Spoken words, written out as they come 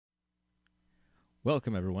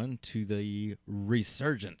Welcome, everyone, to the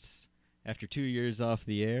resurgence. After 2 years off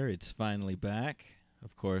the air, it's finally back.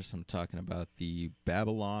 Of course, I'm talking about the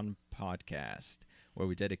Babylon podcast, where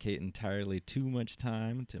we dedicate entirely too much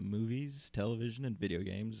time to movies, television, and video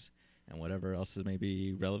games, and whatever else may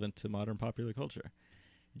be relevant to modern popular culture.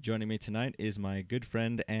 Joining me tonight is my good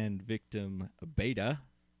friend and victim, Beta.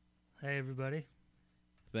 Hey, everybody.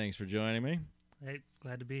 Thanks for joining me. Hey,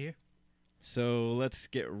 glad to be here. So let's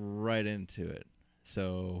get right into it.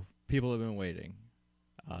 So people have been waiting.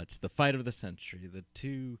 It's the fight of the century. The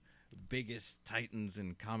two biggest titans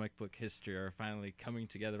in comic book history are finally coming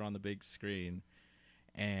together on the big screen.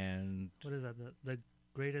 And What is that? The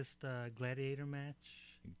greatest gladiator match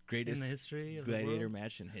greatest in the history of gladiator the world?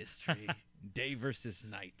 match in history. Day versus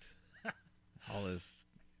night. All this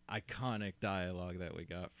iconic dialogue that we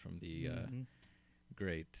got from the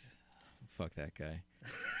great... Fuck that guy.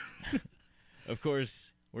 Of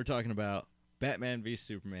course, we're talking about Batman v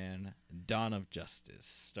Superman, Dawn of Justice,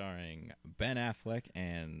 starring Ben Affleck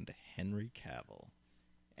and Henry Cavill.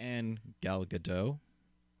 And Gal Gadot.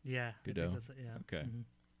 Yeah. I think Godot. that's it, yeah. Okay. Mhm.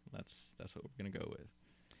 That's what we're going to go with.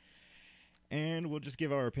 And we'll just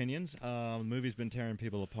give our opinions. The movie's been tearing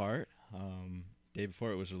people apart. Day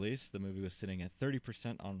before it was released, the movie was sitting at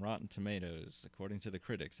 30% on Rotten Tomatoes, according to the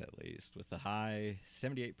critics at least, with a high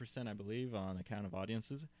 78%, I believe, on account of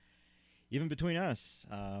audiences. Even between us,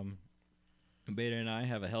 Beta and I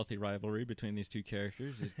have a healthy rivalry between these two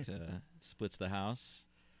characters. It splits the house.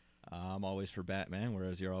 I'm always for Batman,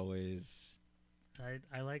 whereas you're always...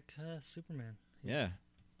 I like Superman. Yeah,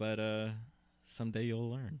 but someday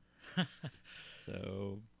you'll learn.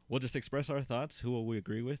 So we'll just express our thoughts. Who will we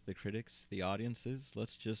agree with? The critics, the audiences.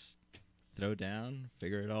 Let's just throw down,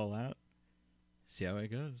 figure it all out, see how it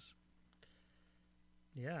goes.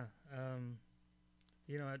 Yeah.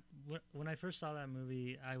 When I first saw that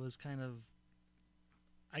movie, I was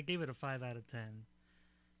I gave it a 5 out of 10.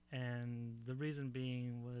 And the reason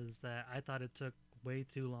being was that I thought it took way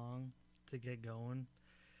too long to get going.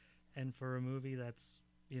 And for a movie that's,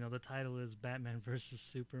 the title is Batman versus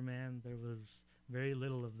Superman, there was very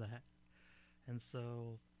little of that. And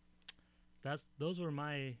so those were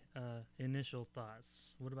my initial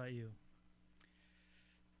thoughts. What about you?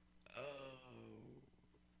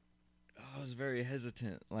 I was very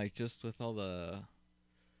hesitant, like just with all the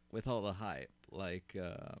hype. Like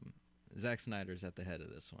Zack Snyder's at the head of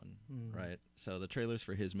this one, right? So the trailers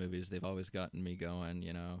for his movies, they've always gotten me going,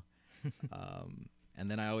 and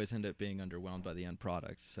then I always end up being underwhelmed by the end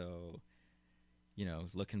product. So,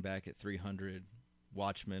 looking back at 300,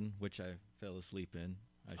 Watchmen, which I fell asleep in,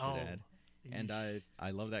 I should add, and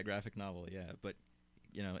I love that graphic novel, yeah. But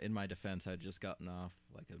in my defense, I'd just gotten off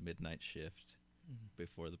like a midnight shift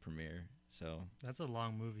before the premiere. So that's a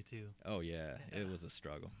long movie too. Oh yeah, it was a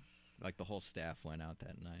struggle. Like the whole staff went out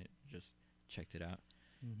that night, just checked it out.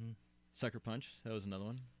 Sucker Punch, that was another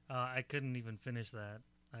one. I couldn't even finish that.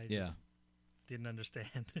 I just didn't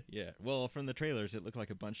understand. Yeah, well, from the trailers, it looked like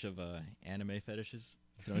a bunch of anime fetishes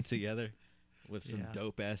thrown together with some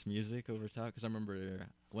dope ass music over top. Because I remember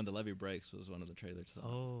When the Levee Breaks was one of the trailer songs.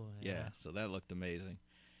 Oh yeah, so that looked amazing.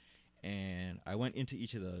 And I went into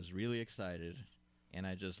each of those really excited, and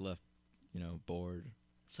I just left, bored.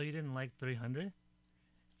 So you didn't like 300?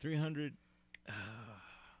 300.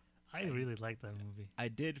 I really liked that movie. I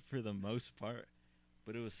did for the most part,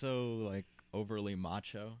 but it was so like overly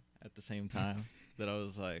macho at the same time that I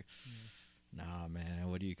was like, nah, man,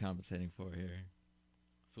 what are you compensating for here?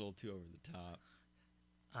 It's a little too over the top.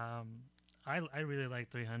 I really like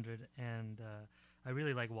 300, and I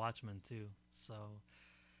really like Watchmen too. So,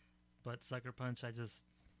 but Sucker Punch, I just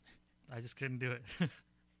couldn't do it.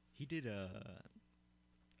 He did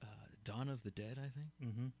Dawn of the Dead, I think,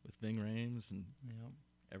 with Ving Rhames and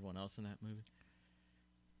everyone else in that movie.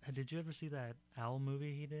 Did you ever see that Owl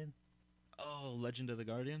movie he did? Oh, Legend of the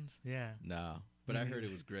Guardians? Yeah. No, but I heard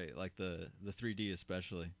it was great, like the 3D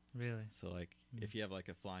especially. Really? So like if you have like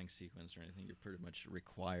a flying sequence or anything, you're pretty much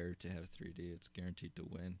required to have 3D. It's guaranteed to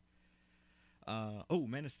win.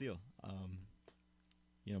 Man of Steel.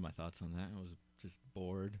 My thoughts on that. I was just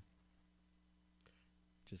bored.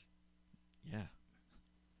 Yeah.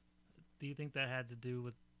 Do you think that had to do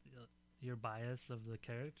with your bias of the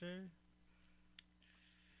character?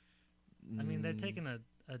 I mean, they're taking a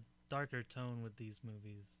darker tone with these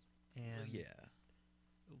movies, and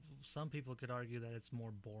some people could argue that it's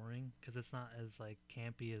more boring because it's not as like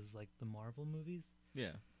campy as like the Marvel movies.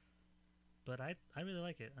 Yeah. But I really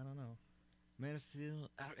like it. I don't know. Man of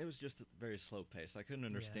Steel, it was just very slow paced. I couldn't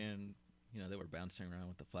understand. They were bouncing around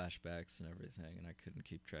with the flashbacks and everything, and I couldn't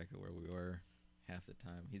keep track of where we were half the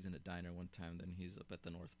time. He's in a diner one time, then he's up at the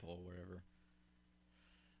North Pole, wherever.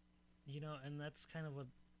 And that's kind of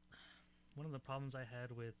one of the problems I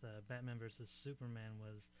had with Batman versus Superman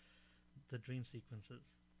was the dream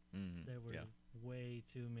sequences. There were way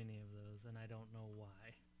too many of those, and I don't know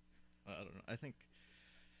why. I don't know. I think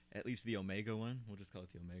at least the Omega one, we'll just call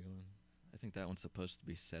it the Omega one. I think that one's supposed to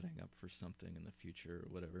be setting up for something in the future or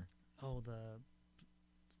whatever. Oh, the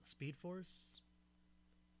Speed Force,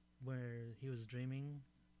 where he was dreaming.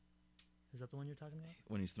 Is that the one you're talking about?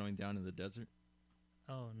 When he's throwing down in the desert.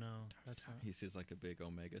 Oh no, that's not. He sees like a big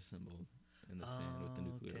Omega symbol in the sand with the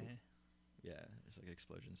nuclear. Okay. Yeah, there's like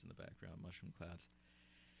explosions in the background, mushroom clouds,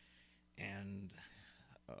 and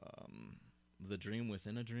the dream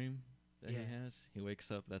within a dream that he has. He wakes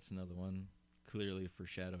up. That's another one, clearly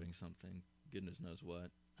foreshadowing something. Goodness knows what.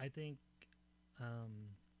 I think.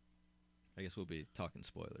 I guess we'll be talking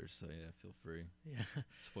spoilers, so yeah, feel free. Yeah.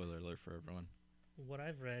 Spoiler alert for everyone. What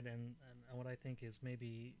I've read and what I think is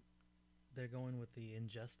maybe they're going with the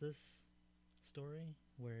Injustice story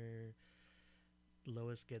where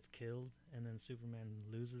Lois gets killed and then Superman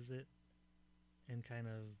loses it and kind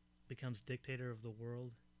of becomes dictator of the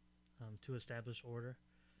world to establish order.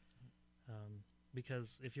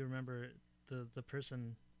 Because if you remember, the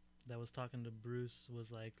person that was talking to Bruce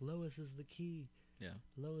was like, Lois is the key. Yeah.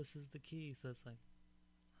 Lois is the key. So it's like,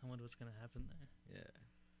 I wonder what's going to happen there. Yeah.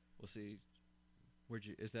 We'll see.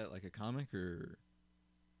 Is that like a comic or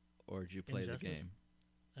did you play Injustice?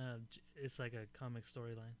 the game? It's like a comic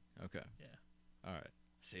storyline. Okay. Yeah. All right.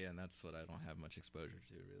 See, and that's what I don't have much exposure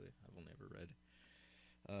to, really. I've only ever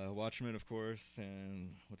read Watchmen, of course,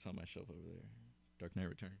 and what's on my shelf over there? Dark Knight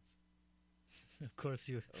Returns. Of course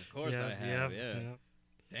you. Of course I have. Yeah.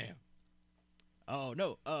 Damn. Oh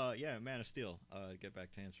no. Yeah. Man of Steel. Get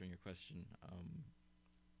back to answering your question.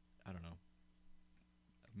 I don't know.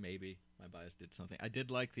 Maybe my bias did something. I did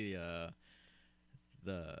like the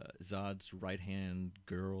Zod's right hand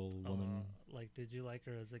girl woman. Like, did you like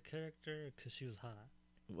her as a character? Because she was hot.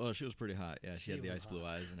 Well, she was pretty hot. Yeah, she had the ice was blue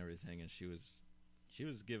hot. eyes and everything, and she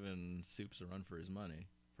was giving Supes a run for his money,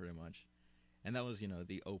 pretty much. And that was,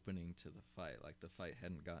 the opening to the fight. Like, the fight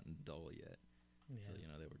hadn't gotten dull yet. Yeah. So,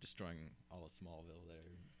 they were destroying all of Smallville there.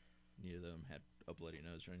 Neither of them had a bloody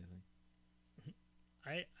nose or anything.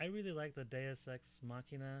 I really like the Deus Ex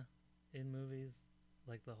Machina in movies.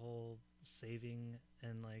 Like, the whole saving,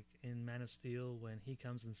 and, like, in Man of Steel, when he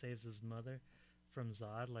comes and saves his mother from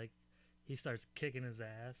Zod, like, he starts kicking his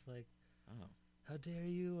ass, like, Oh. how dare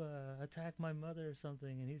you attack my mother or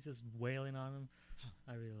something, and he's just wailing on him.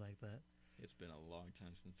 I really like that. It's been a long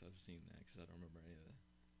time since I've seen that because I don't remember any of that.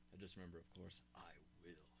 I just remember, of course, I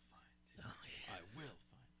will find him. Oh, yeah.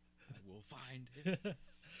 I will find him.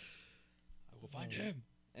 I will find him.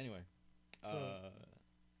 Anyway,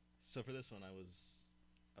 so for this one, I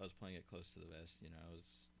was playing it close to the vest. I was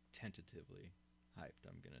tentatively hyped,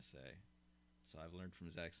 I'm gonna say. So I've learned from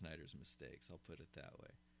Zack Snyder's mistakes. I'll put it that way.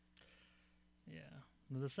 Yeah.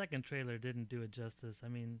 The second trailer didn't do it justice. I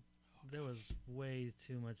mean, there was way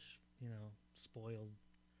too much, spoiled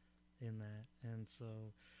in that. And so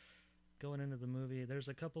going into the movie, there's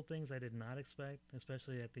a couple things I did not expect,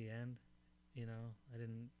 especially at the end. I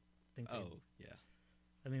didn't think yeah.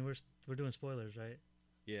 I mean, we're doing spoilers, right?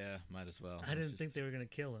 Yeah, might as well. I didn't think they were going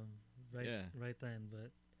to kill him Yeah. right then,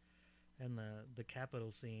 but and the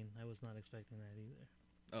Capitol scene, I was not expecting that either.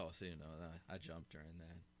 Oh, so I jumped during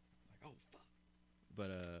that. Like, oh fuck. But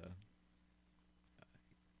what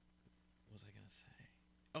was I gonna say?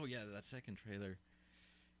 Oh yeah, that second trailer.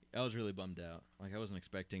 I was really bummed out. Like I wasn't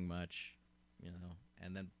expecting much,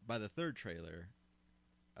 And then by the third trailer,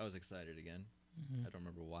 I was excited again. Mm-hmm. I don't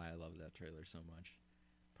remember why I loved that trailer so much.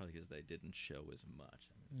 Probably because they didn't show as much.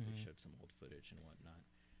 I mean, they showed some old footage and whatnot.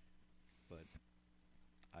 But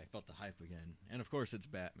I felt the hype again. And of course, it's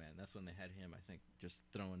Batman. That's when they had him, I think, just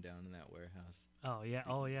throwing down in that warehouse. Oh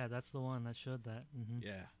yeah, that's the one that showed that. Mm-hmm.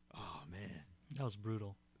 Yeah. Oh man, that was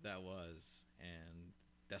brutal. That was, and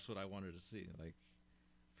that's what I wanted to see. Like,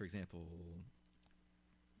 for example,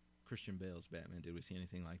 Christian Bale's Batman. Did we see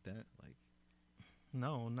anything like that? Like,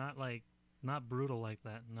 no, not brutal like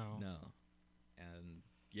that. No. No. And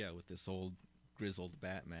yeah, with this old grizzled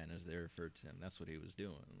Batman, as they referred to him, that's what he was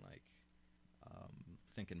doing. Like,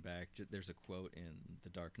 thinking back, there's a quote in The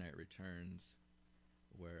Dark Knight Returns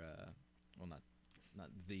where, well, not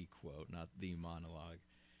the quote, not the monologue,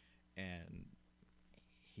 and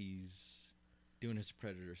he's doing his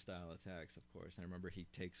Predator-style attacks, of course. And I remember he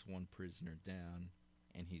takes one prisoner down,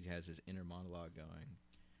 and he has his inner monologue going,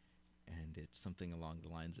 and it's something along the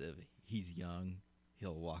lines of, he's young,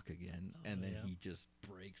 he'll walk again, and then he just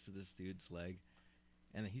breaks this dude's leg,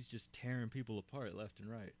 and then he's just tearing people apart left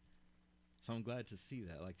and right. So I'm glad to see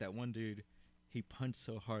that. Like, that one dude, he punched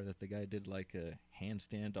so hard that the guy did like a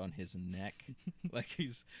handstand on his neck, like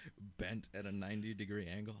he's bent at a 90-degree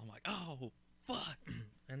angle. I'm like, oh fuck.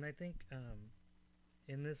 And I think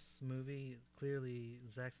in this movie, clearly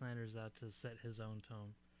Zack Snyder's out to set his own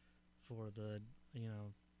tone for the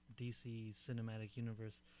DC cinematic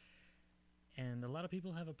universe. And a lot of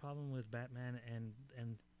people have a problem with Batman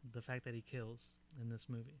and the fact that he kills in this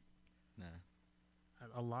movie. Nah.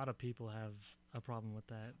 A lot of people have a problem with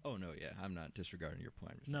that. Oh no, yeah, I'm not disregarding your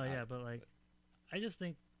point. No, yeah, but like, I just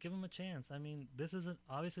think give him a chance. I mean, this is an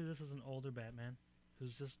older Batman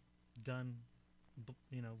who's just done,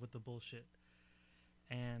 with the bullshit.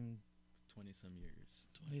 And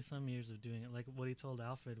 20-some years of doing it. Like what he told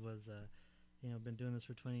Alfred was, been doing this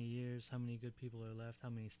for 20 years. How many good people are left? How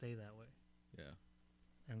many stay that way? Yeah.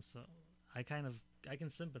 And so I can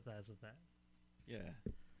sympathize with that.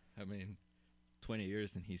 Yeah. I mean, 20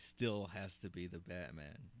 years and he still has to be the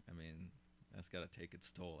Batman. I mean, that's got to take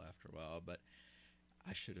its toll after a while. But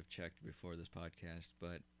I should have checked before this podcast,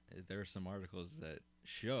 but there are some articles that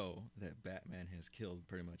show that Batman has killed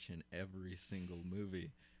pretty much in every single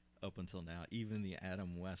movie up until now, even the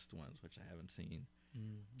Adam West ones, which I haven't seen.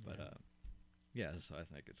 But yeah, so I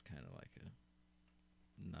think it's kind of like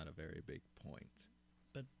not a very big point.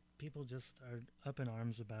 But people just are up in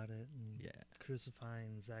arms about it and yeah,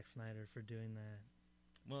 crucifying Zack Snyder for doing that.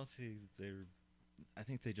 Well, see, I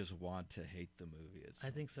think they just want to hate the movie. I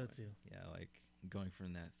think so too. Yeah, like going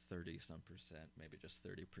from that 30-some%, maybe just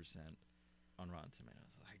 30% on Rotten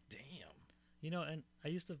Tomatoes. Like, damn. And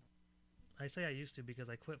I say I used to because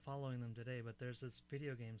I quit following them today, but there's this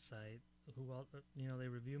video game site who, they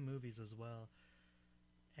review movies as well.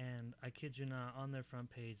 And I kid you not, on their front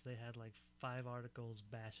page, they had like 5 articles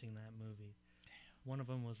bashing that movie. Damn. One of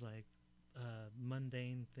them was like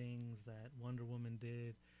mundane things that Wonder Woman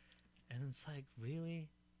did. And it's like, really?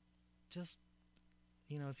 Just,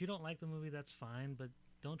 if you don't like the movie, that's fine, but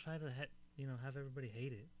don't try to, have everybody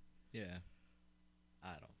hate it. Yeah.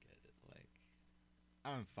 I don't get it. Like,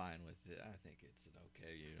 I'm fine with it. I think it's an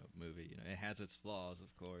okay, movie. It has its flaws,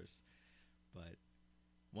 of course, but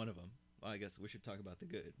one of them, well, I guess we should talk about the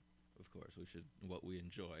good, of course. What we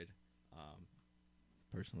enjoyed.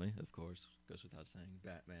 Personally, of course, goes without saying,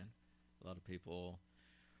 Batman. A lot of people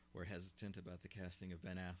were hesitant about the casting of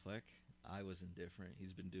Ben Affleck. I was indifferent.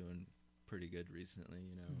 He's been doing pretty good recently,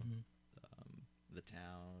 Mm-hmm. The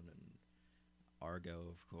Town and Argo,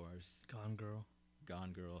 of course. Gone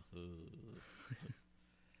Girl.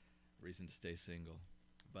 Reason to stay single.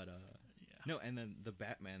 But yeah. No, and then the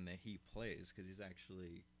Batman that he plays, because he's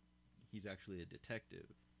actually a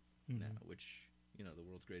detective now, which the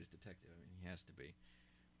world's greatest detective. I mean, he has to be.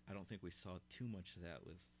 I don't think we saw too much of that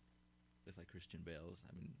with like Christian Bale's.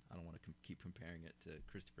 I mean, I don't want to keep comparing it to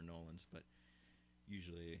Christopher Nolan's, but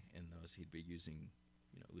usually in those he'd be using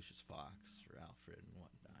Lucius Fox or Alfred and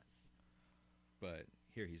whatnot. But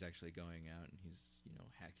here he's actually going out and he's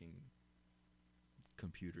hacking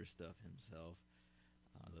computer stuff himself,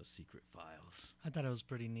 those secret files. I thought it was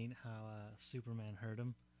pretty neat how Superman heard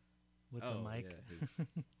him with the mic. Yeah, his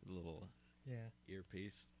little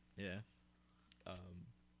earpiece. Yeah.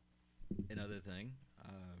 Another thing,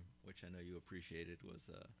 which I know you appreciated, was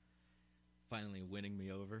finally winning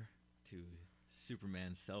me over to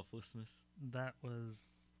Superman's selflessness. That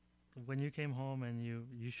was when you came home and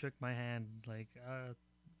you shook my hand. Like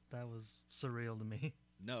that was surreal to me.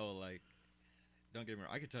 No, like, don't get me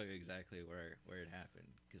wrong. I could tell you exactly where it happened,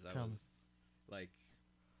 because I was like,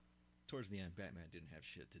 towards the end, Batman didn't have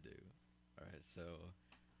shit to do. All right, so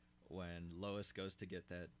when Lois goes to get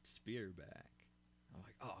that spear back, I'm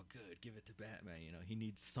like, oh, good, give it to Batman. He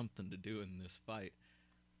needs something to do in this fight.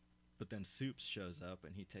 But then Soups shows up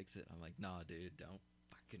and he takes it. I'm like, nah, dude, don't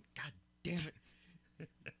fucking, god damn it.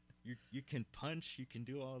 You can punch, you can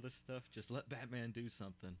do all this stuff. Just let Batman do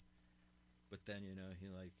something. But then, he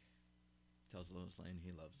like tells Lois Lane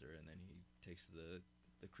he loves her, and then he takes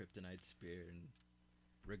the kryptonite spear, and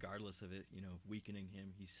regardless of it, weakening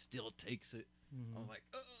him, he still takes it. Mm-hmm. I'm like,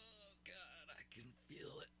 oh god, I can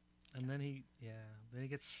feel it. And then he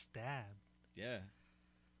gets stabbed. Yeah.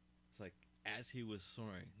 It's like, as he was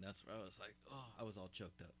soaring, that's where I was like, oh, I was all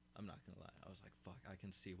choked up. I'm not going to lie. I was like, fuck, I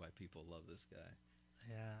can see why people love this guy.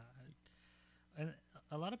 Yeah. And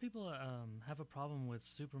a lot of people have a problem with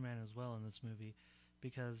Superman as well in this movie,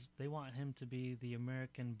 because they want him to be the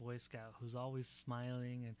American Boy Scout who's always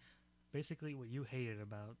smiling, and basically what you hated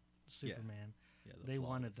about Superman. Yeah, they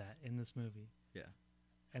wanted that in this movie. Yeah.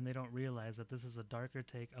 And they don't realize that this is a darker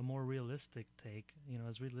take, a more realistic take,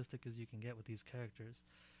 as realistic as you can get with these characters.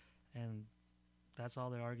 And that's all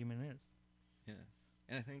their argument is. Yeah.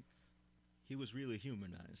 And I think he was really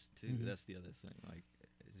humanized too. Mhm. That's the other thing. Like,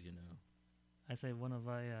 as you know, I say one of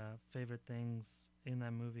my favorite things in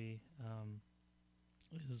that movie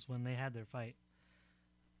is when they had their fight.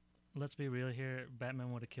 Let's be real here.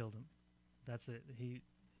 Batman would have killed him. That's it. He,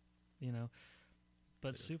 you know.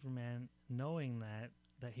 But Could've. Superman, knowing that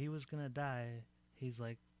he was gonna die, he's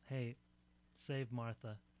like, "Hey, save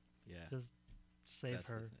Martha. yeah, Just save that's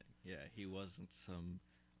the her." thing. Yeah, he wasn't some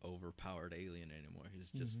overpowered alien anymore. He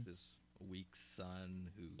was just Mhm. this weak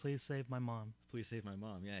son who, Please save my mom. please save my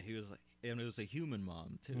mom. Yeah, he was like, and it was a human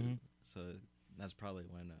mom too. Mhm. So that's probably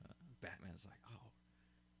when Batman's like, oh,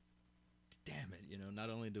 damn it, not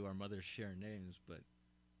only do our mothers share names, but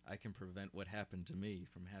I can prevent what happened to me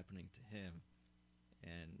from happening to him.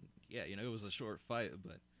 And yeah, it was a short fight,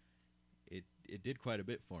 but it did quite a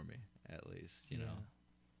bit for me, at least,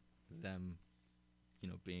 them,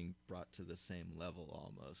 being brought to the same level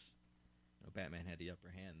almost. Batman had the upper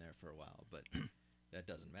hand there for a while, but that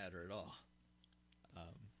doesn't matter at all.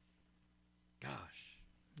 Gosh.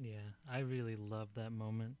 Yeah, I really loved that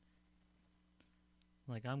moment.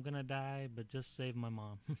 Like, I'm gonna die, but just save my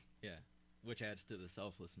mom. Yeah, which adds to the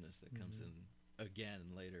selflessness that comes Mhm. in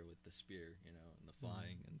again later with the spear, and the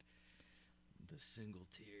flying and the single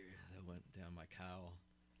tear that went down my cowl.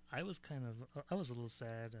 I was a little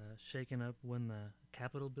sad, shaken up when the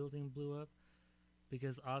Capitol building blew up,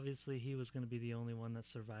 because obviously he was gonna be the only one that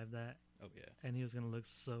survived that, Oh yeah, and he was gonna look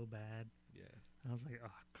so bad. yeah, I was like,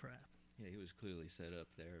 oh crap. yeah. He was clearly set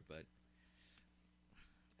up there, but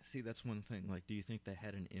see, that's one thing. Like, do you think that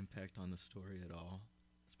had an impact on the story at all?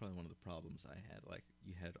 That's probably one of the problems I had. Like,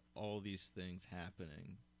 you had all these things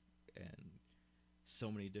happening, and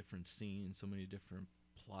so many different scenes, so many different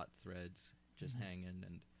plot threads just Mhm. hanging,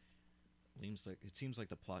 and it seems like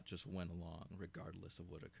the plot just went along regardless of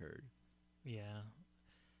what occurred. Yeah,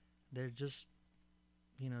 they're just,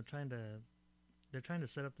 they're trying to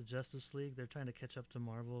set up the Justice League. They're trying to catch up to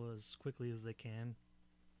Marvel as quickly as they can.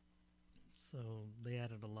 So they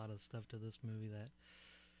added a lot of stuff to this movie that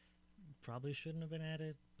probably shouldn't have been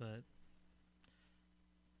added, but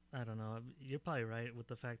I don't know. You're probably right with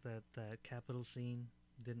the fact that that Capitol scene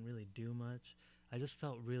didn't really do much. I just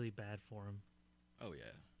felt really bad for him. Oh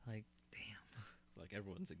yeah, Like, damn. like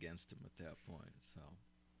everyone's against him at that point. So,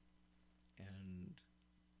 and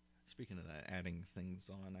speaking of that, adding things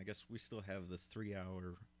on, I guess we still have the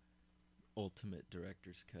 3-hour ultimate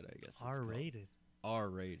director's cut. I guess it's called. R-rated,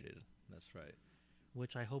 R-rated. That's right.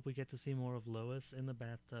 which I hope we get to see more of Lois in the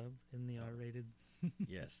bathtub in the Oh. R-rated.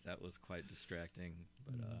 Yes, that was quite distracting.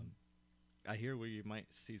 But Mm. I hear we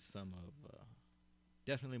might see some of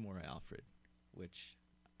definitely more Alfred, which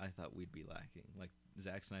I thought we'd be lacking. Like,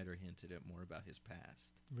 Zack Snyder hinted at more about his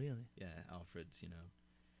past. Really? Yeah, Alfred's,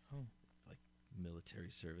 Oh. like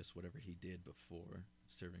military service, whatever he did before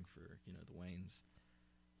serving for, the Waynes.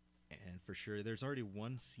 And for sure, there's already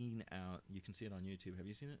one scene out. You can see it on YouTube. Have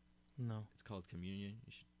you seen it? No, It's called Communion.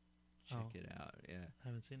 You should check Oh. it out. Yeah.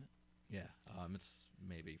 haven't seen it. Yeah, it's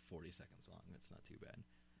maybe 40 seconds long. It's not too bad.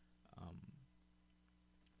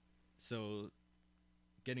 So,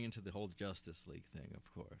 getting into the whole Justice League thing, of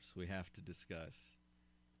course, we have to discuss,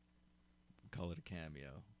 call it a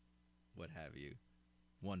cameo, what have you,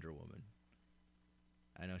 Wonder Woman.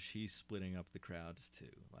 I know she's splitting up the crowds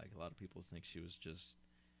too. Like, a lot of people think she was just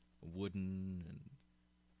wooden and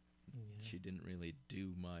Yeah. she didn't really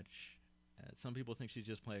do much. Some people think she's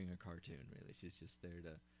just playing a cartoon, really. She's just there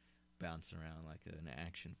to bounce around like an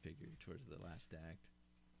action figure towards the last act.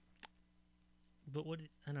 But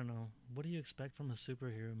I don't know. What do you expect from a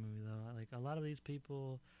superhero movie though? Like, a lot of these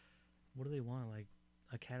people, what do they want? Like,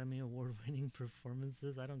 Academy Award winning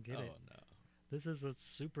performances? I don't get it. Oh, no. This is a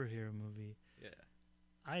superhero movie. Yeah.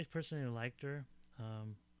 I personally liked her.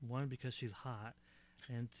 One, because she's hot,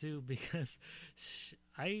 and two, because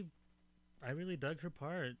I really dug her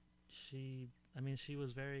part. She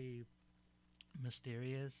was very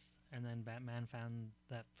mysterious, and then Batman found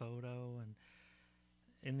that photo, and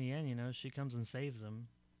in the end, she comes and saves him,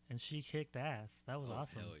 and she kicked ass. That was Oh,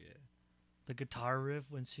 awesome. hell yeah. The guitar riff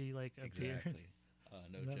when she appears. Exactly.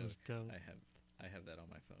 No That joke. was dope. I have that on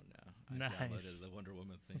my phone now. I Nice. downloaded the Wonder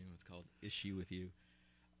Woman theme. It's called Issue with You.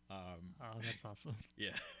 Oh, that's awesome.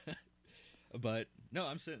 Yeah. But no,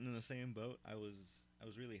 I'm sitting in the same boat. I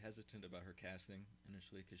was really hesitant about her casting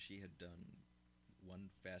initially because she had done one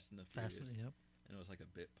Fast and the Furious, Yep. and it was like a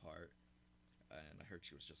bit part. And I heard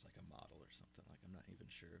she was just like a model or something. Like, I'm not even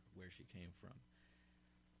sure where she came from.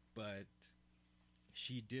 But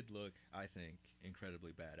she did look, I think,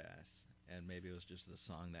 incredibly badass. And maybe it was just the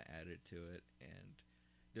song that added to it. And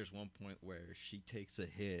there's one point where she takes a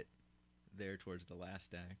hit there towards the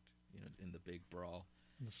last act, in the big brawl.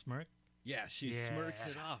 The smirk. Yeah, she Yeah. smirks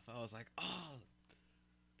it off. I was like, oh,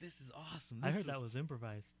 this is awesome. I This heard is... that was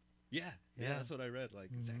improvised. Yeah, yeah, Yeah. that's what I read.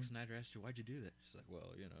 Like, Zack Mhm. Snyder asked her, why'd you do that? She's like,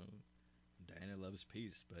 well, you know, Diana loves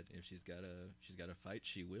peace, but if she's gotta fight,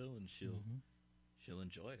 she will, and Mhm. she'll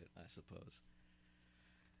enjoy it, I suppose.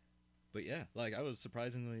 But yeah, like, I was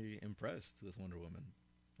surprisingly impressed with Wonder Woman.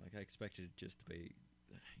 Like, I expected it just to be,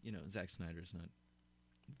 you know, Zack Snyder's not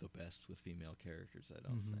the best with female characters, I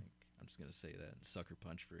don't Mhm. think. I'm just gonna say that. Sucker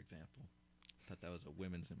Punch, for example. Thought that was a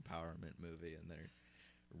women's empowerment movie, and they're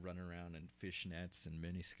running around in fishnets and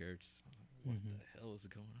miniskirts. I was like, what Mhm. the hell is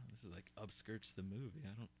going on? This is like upskirts the movie.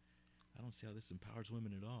 I don't see how this empowers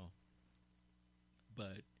women at all.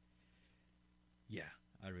 But yeah,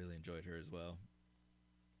 I really enjoyed her as well.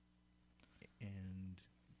 And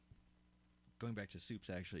going back to Soups,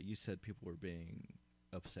 actually, you said people were being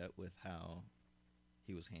upset with how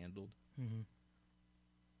he was handled. Mhm.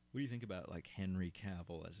 What do you think about like Henry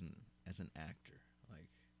Cavill as an actor? Like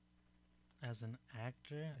As an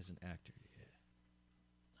actor, as an actor, yeah.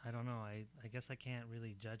 I don't know. I guess I can't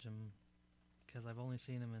really judge him because I've only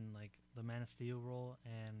seen him in like the Man of Steel role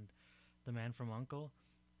and the Man from Uncle,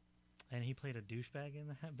 and he played a douchebag in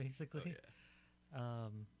that basically.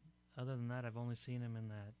 Oh yeah. Other than that, I've only seen him in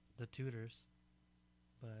that The Tudors,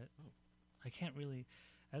 but Oh. I can't really.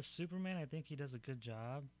 As Superman, I think he does a good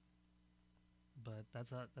job, but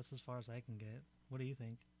that's as far as I can get. What do you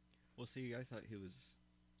think? Well, see, I thought he was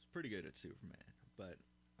pretty good at Superman, but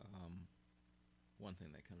one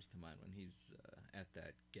thing that comes to mind when he's at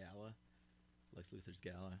that gala, Lex Luthor's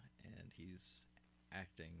gala, and he's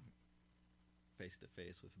acting face to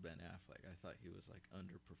face with Ben Affleck, I thought he was like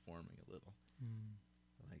underperforming a little. Mm.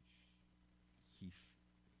 Like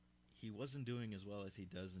he wasn't doing as well as he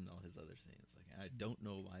does in all his other scenes. Like, I don't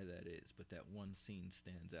know why that is, but that one scene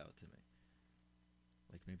stands out to me.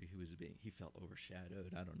 Like, maybe he felt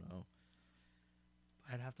overshadowed. I don't know.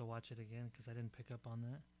 I'd have to watch it again because I didn't pick up on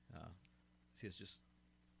that. See, it's just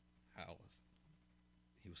how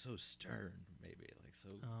he was so stern, maybe like so.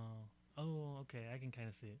 Oh, okay. I can kind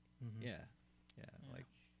of see it. Mm-hmm. Yeah. Like,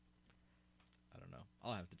 I don't know.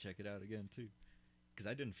 I'll have to check it out again too, because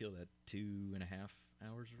I didn't feel that 2.5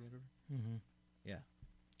 hours or whatever. Mm-hmm. Yeah.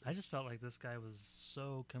 I just felt like this guy was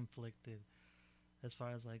so conflicted, as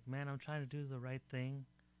far as like, man, I'm trying to do the right thing,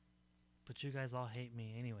 but you guys all hate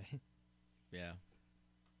me anyway. Yeah.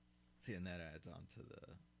 See, and that adds on to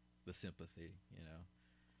the sympathy, you know.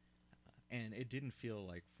 And it didn't feel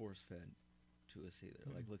like force fed to us either.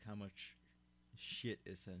 Mm. Like, look how much shit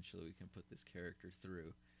essentially we can put this character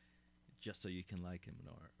through, just so you can like him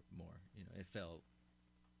more. You know, it felt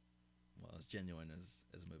as genuine as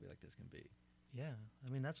a movie like this can be. Yeah, I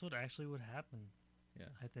mean that's what actually would happen. Yeah.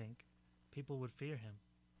 I think people would fear him.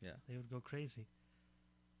 Yeah. They would go crazy.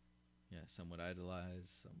 Yeah. Some would idolize.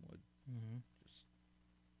 Some would Mm-hmm. just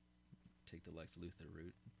take the Lex Luthor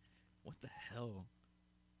route. What the hell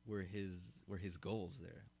were his goals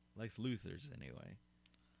there? Lex Luthor's anyway.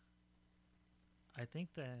 I think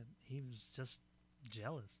that he was just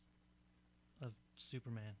jealous of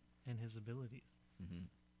Superman and his abilities.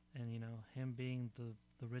 Mm-hmm. And you know, him being the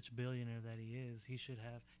rich billionaire that he is, he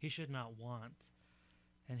should not want,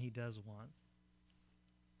 and he does want.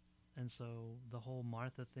 And so the whole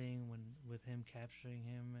Martha thing, with him capturing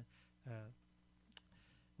him,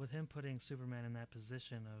 with him putting Superman in that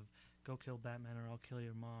position of go kill Batman or I'll kill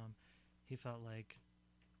your mom, he felt like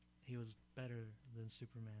he was better than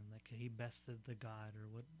Superman. Like he bested the god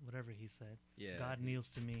or whatever he said. Yeah. God kneels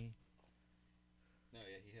to me. No,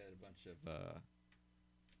 yeah, he had a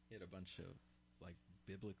bunch of like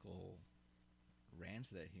biblical rants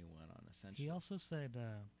that he went on. Essentially, He also said,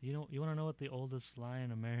 you want to know what the oldest lie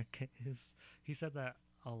in America is? He said that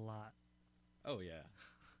a lot. oh yeah.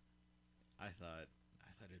 I thought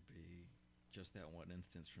it'd be just that one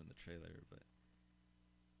instance from the trailer, but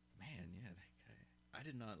man, yeah, that guy. I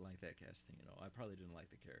did not like that casting at all. I probably didn't like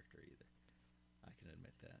the character either. I can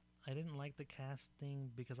admit that. I didn't like the casting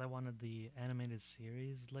because I wanted the animated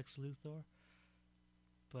series Lex Luthor.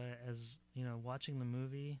 But as you know, watching the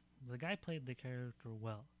movie, the guy played the character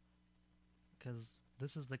well. Because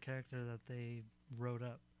this is the character that they wrote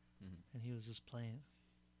up, Mm-hmm. and he was just playing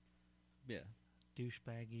Yeah.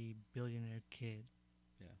 douchebaggy billionaire kid.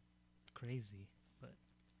 Yeah. Crazy, but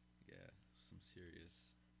Yeah. Some serious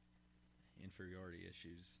inferiority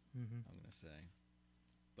issues. mm-hmm. I'm gonna say,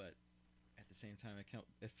 but at the same time,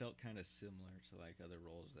 it felt kind of similar to like other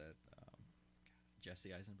roles that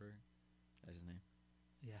Jesse Eisenberg, that's his name.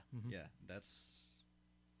 Yeah, mm-hmm. Yeah, that's.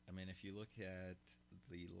 I mean, if you look at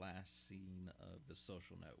the last scene of The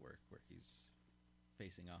Social Network, where he's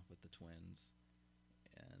facing off with the twins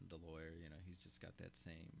and the lawyer, you know, he's just got that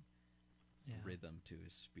same Yeah. rhythm to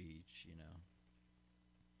his speech.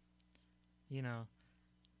 You know,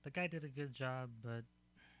 the guy did a good job, but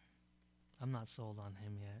I'm not sold on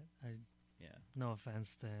him yet. Yeah. No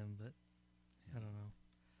offense to him, but I Yeah. don't know.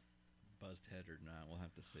 Buzzed head or not, we'll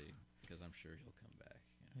have to see, because I'm sure he'll come back.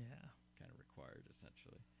 Yeah. It's kind of required,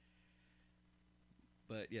 essentially.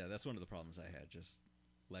 But yeah, that's one of the problems I had. Just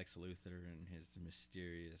Lex Luthor and his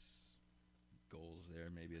mysterious goals there.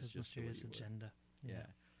 Maybe it's His just mysterious agenda. Yeah.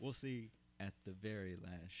 We'll see at the very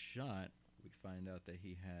last shot. We find out that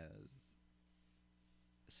he has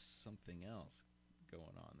something else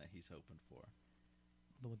going on that he's hoping for.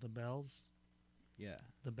 With the bells, Yeah.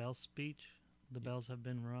 the bell speech, the bells have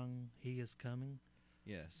been rung. He is coming.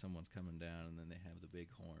 Yeah, someone's coming down, and then they have the big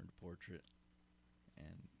horned portrait.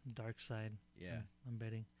 And Dark side. yeah, I'm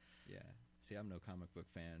betting. yeah. See, I'm no comic book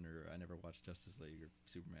fan, or I never watched Justice League or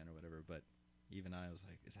Superman or whatever, but even I was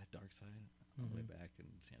like, is that Darkseid? On the way back, and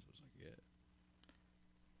Sans was like, yeah.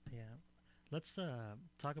 Yeah. Let's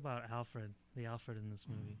talk about Alfred, the Alfred in this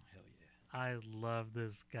movie. Hell yeah. I love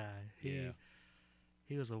this guy.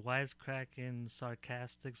 He was a wisecracking,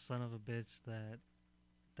 sarcastic son of a bitch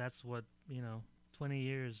that's what, 20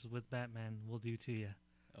 years with Batman will do to you.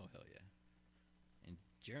 Oh, hell yeah. And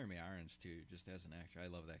Jeremy Irons, too, just as an actor. I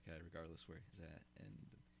love that guy regardless where he's at. And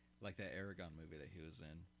like that Aragon movie that he was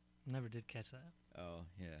in. Never did catch that. Oh,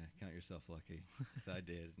 yeah. Count yourself lucky. 'Cause I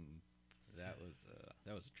did. And that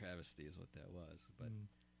was a travesty is what that was.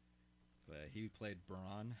 But he played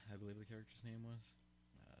Braun, I believe the character's name was.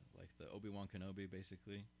 Like the Obi-Wan Kenobi,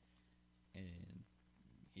 basically. And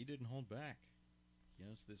he didn't hold back.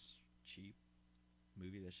 It's this cheap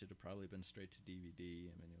movie that should have probably been straight to DVD.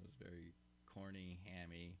 I mean, it was very corny,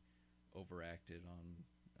 hammy, overacted on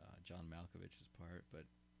John Malkovich's part, but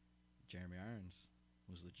Jeremy Irons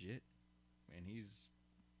was legit, and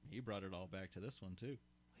he brought it all back to this one too.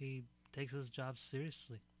 He takes his job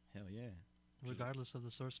seriously. Hell yeah. Regardless of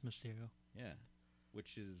the source material. Yeah,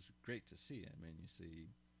 which is great to see. I mean, you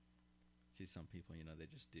see some people, they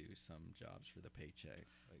just do some jobs for the paycheck.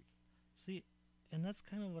 Like, see, and that's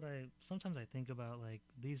kind of what sometimes I think about, like,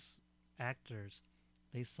 these actors,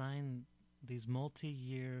 they sign these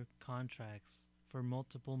multi-year contracts for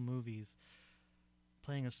multiple movies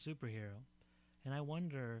playing a superhero. And I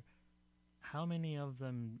wonder how many of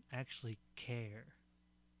them actually care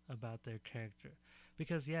about their character.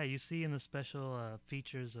 Because, yeah, you see in the special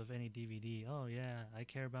features of any DVD, oh, yeah, I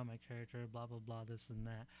care about my character, blah, blah, blah, this and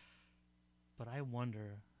that. But I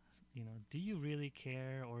wonder, do you really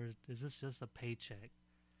care, or is this just a paycheck?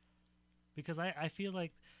 Because I feel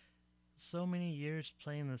like so many years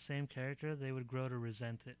playing the same character, they would grow to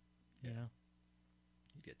resent it. Yeah.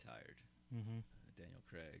 You'd get tired. Mm-hmm. Daniel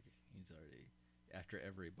Craig, he's already, after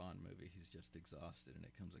every Bond movie, he's just exhausted, and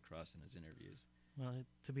it comes across in his interviews. Well,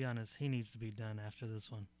 to be honest, he needs to be done after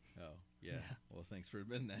this one. Oh, yeah. Well, thanks for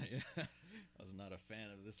admitting that. Yeah. I was not a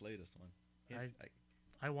fan of this latest one.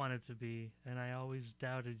 I wanted to be, and I always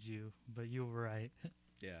doubted you, but you were right.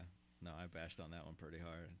 Yeah. No, I bashed on that one pretty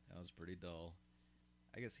hard. That was pretty dull.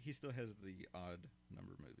 I guess he still has the odd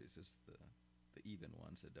number of movies. It's the even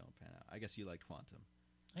ones that don't pan out. I guess you liked Quantum.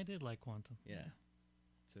 I did like Quantum. Yeah.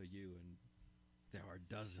 So you, and there are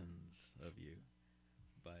dozens of you.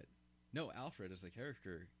 But no, Alfred as a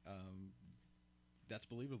character, that's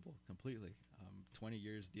believable completely. 20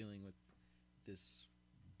 years dealing with this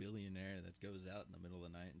billionaire that goes out in the middle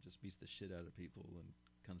of the night and just beats the shit out of people and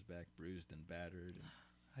comes back bruised and battered.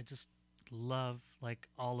 I just love, like,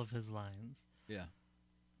 all of his lines. Yeah.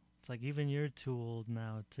 It's like, even you're too old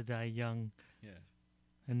now to die young. Yeah.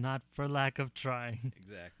 And not for lack of trying.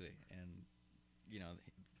 Exactly. And,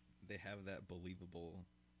 they have that believable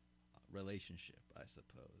relationship, I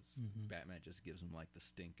suppose. Mm-hmm. Batman just gives him, like, the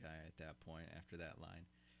stink eye at that point after that line.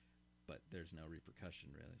 But there's no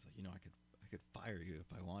repercussion, really. It's like, I could fire you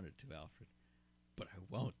if I wanted to, Alfred. But I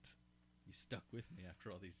won't. You stuck with me after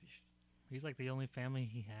all these years. He's like the only family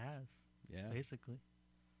he has. Yeah. Basically.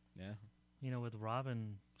 Yeah. With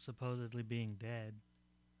Robin supposedly being dead,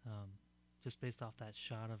 just based off that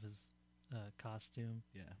shot of his costume.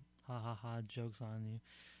 Yeah. Ha ha ha, joke's on you.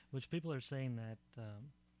 Which people are saying that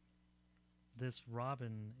this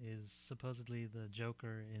Robin is supposedly the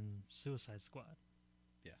Joker in Suicide Squad.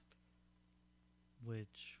 Yeah.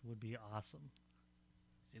 Which would be awesome.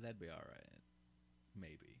 See, that'd be alright.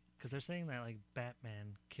 Maybe. Because they're saying that, like,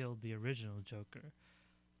 Batman killed the original Joker,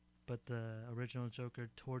 but the original Joker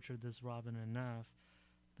tortured this Robin enough,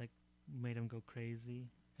 like, made him go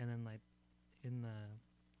crazy, and then, like, in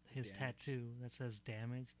his Damaged. tattoo that says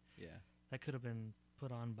damaged, Yeah. that could have been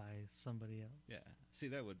put on by somebody else. Yeah. See,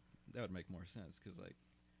 that would make more sense, because, like,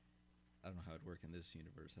 I don't know how it'd work in this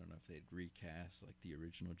universe. I don't know if they'd recast like the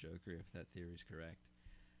original Joker if that theory's correct.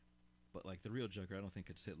 But like the real Joker, I don't think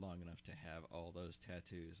could sit long enough to have all those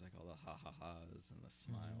tattoos, like all the ha ha ha's and the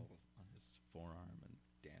smile on his forearm, and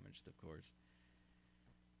damaged, of course.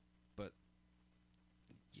 But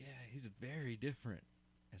yeah, he's very different.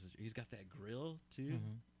 He's got that grill too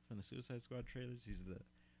from the Suicide Squad trailers.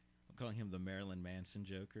 I'm calling him the Marilyn Manson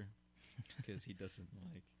Joker because he doesn't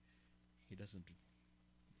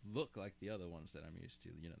look like the other ones that I'm used to.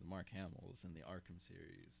 You know, the Mark Hamills and the Arkham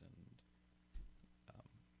series and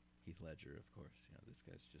Heath Ledger, of course. You know, this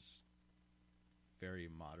guy's just very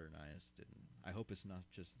modernized, and I hope it's not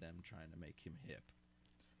just them trying to make him hip.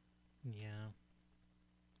 Yeah.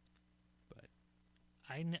 But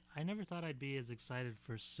I never thought I'd be as excited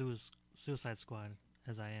for Suicide Squad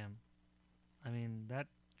as I am. I mean, that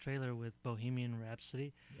trailer with Bohemian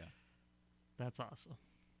Rhapsody, that's awesome.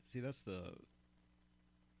 See,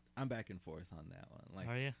 I'm back and forth on that one. Like,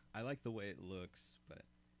 are you? I like the way it looks, but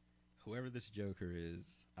whoever this Joker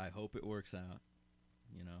is, I hope it works out,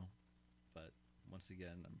 you know. But once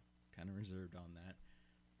again, I'm kind of reserved on that.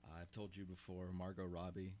 I've told you before, Margot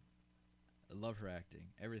Robbie, I love her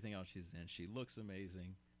acting. Everything else she's in, she looks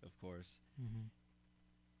amazing, of course.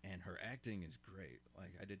 And her acting is great.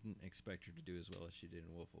 Like, I didn't expect her to do as well as she did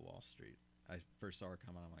in Wolf of Wall Street. I first saw her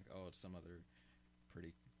come on, I'm like, oh, it's some other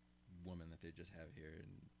pretty woman that they just have here, and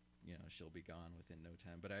you know, she'll be gone within no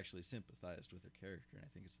time. But I actually sympathized with her character, and I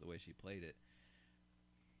think it's the way she played it.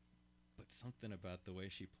 But something about the way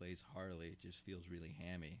she plays Harley just feels really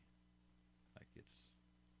hammy. Like, it's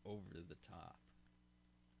over the top.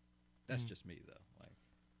 That's just me, though. Like,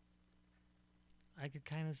 I could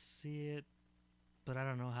kind of see it, but I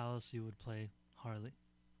don't know how else you would play Harley.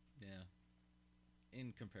 yeah.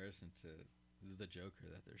 In comparison to the Joker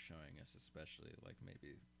that they're showing us, especially, like,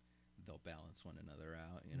 maybe they'll balance one another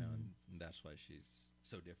out, you know, and that's why she's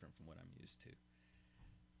so different from what I'm used to.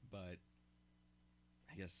 But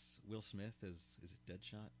I guess Will Smith is it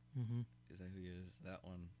Deadshot? Is that who he is? That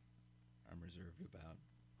one I'm reserved about,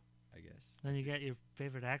 I guess. Then you got your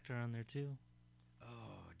favorite actor on there too.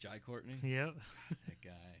 Oh, Jai Courtney? Yep. That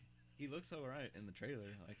guy. He looks alright in the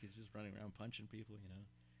trailer. Like, he's just running around punching people, you know.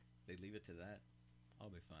 If they leave it to that, I'll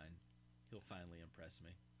be fine. He'll finally impress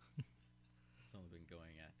me. It's only been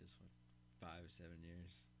going at this one 5-7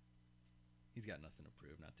 years. He's got nothing to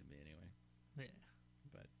prove, not to me anyway. Yeah.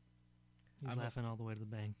 But he's laughing all the way to the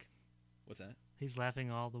bank. What's that? He's laughing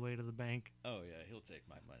all the way to the bank. Oh yeah, he'll take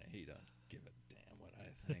my money. He don't give a damn what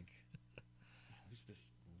I think. Who's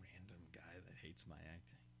this random guy that hates my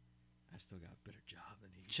acting? I still got a better job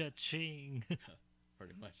than he. Cha-ching.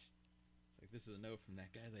 Pretty much. It's like, this is a note from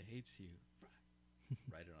that guy that hates you.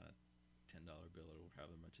 Write it on a $10 bill or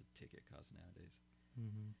however much a ticket costs nowadays.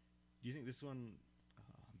 Do you think this one,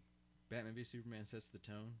 Batman v Superman, sets the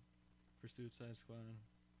tone for Suicide Squad?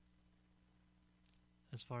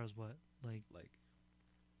 As far as what? Like,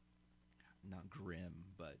 not grim,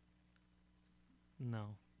 but...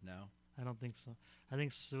 No. No? I don't think so. I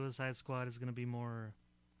think Suicide Squad is going to be more...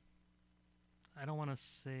 I don't want to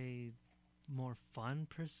say more fun,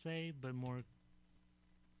 per se, but more...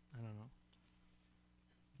 I don't know.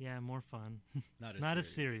 Yeah, more fun. Not as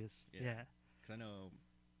serious. Yeah. Because I know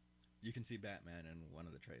you can see Batman in one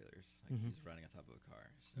of the trailers. Like, he's running on top of a car.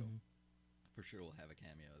 So for sure we'll have a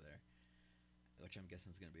cameo there, which I'm guessing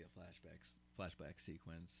is going to be a flashback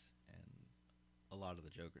sequence, and a lot of the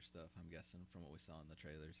Joker stuff, I'm guessing, from what we saw in the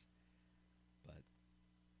trailers. But,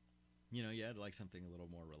 you know, you had like something a little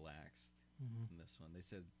more relaxed in this one. They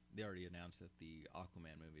said they already announced that the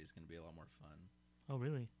Aquaman movie is going to be a lot more fun. Oh,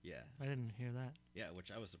 really? Yeah. I didn't hear that. Yeah,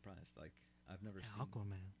 which I was surprised. Like, I've never seen...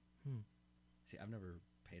 Aquaman. See, I've never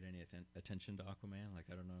paid any attention to Aquaman. Like,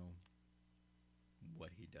 I don't know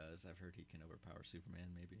what he does. I've heard he can overpower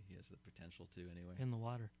Superman, maybe. He has the potential to, anyway. In the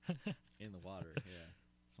water. In the water, yeah.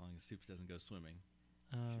 As long as Supes doesn't go swimming.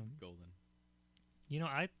 Should be golden. You know,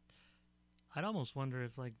 I'd almost wonder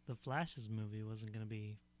if, like, the Flash's movie wasn't going to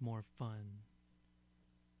be more fun.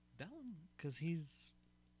 That one... Because he's...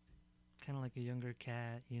 kind of like a younger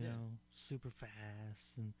cat, you know, super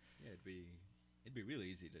fast, and yeah, it'd be really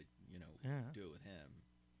easy to, you know, do it with him,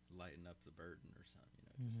 lighten up the burden or something, you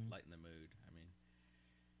know, just lighten the mood. I mean,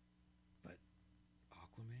 but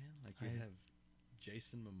Aquaman, like, you have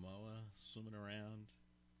Jason Momoa swimming around.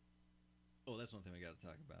 Oh, that's one thing we got to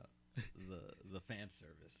talk about. the fan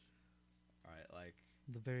service. All right, like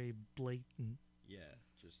the very blatant. Yeah,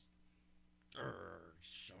 just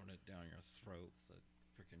shoving it down your throat with a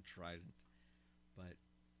freaking trident. But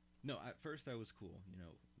no, at first that was cool. You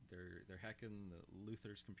know, they're hacking the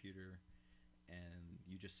Luthor's computer, and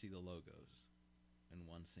you just see the logos in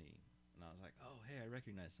one scene. and I was like, oh, hey, I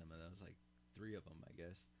recognize some of those. Like 3 of them, I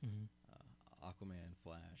guess. Mm-hmm. Aquaman,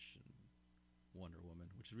 Flash, and Wonder Woman,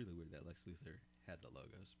 which is really weird that Lex Luthor had the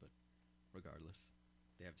logos, but regardless,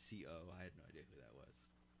 they have CO. I had no idea who that was.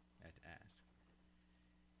 I had to ask.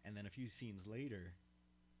 And then a few scenes later,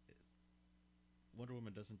 Wonder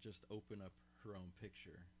Woman doesn't just open up her own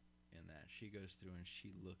picture in that. She goes through and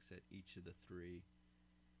she looks at each of the 3.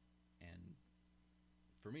 And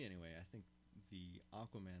for me anyway, I think the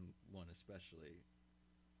Aquaman one especially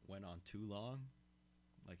went on too long.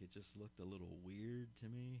 Like, it just looked a little weird to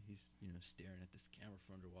me. He's, staring at this camera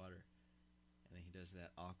from underwater. And then he does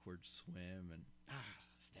that awkward swim and,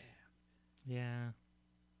 stab. Yeah.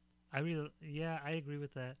 I agree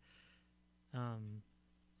with that.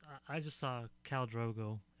 I just saw Khal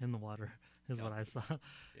Drogo in the water is what I saw.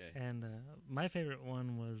 Yeah. And my favorite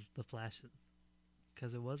one was the flashes.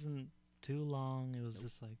 Because it wasn't too long. It was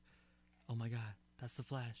just like, oh my God, that's the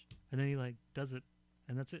Flash. And then he like does it.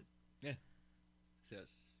 And that's it. Yeah. So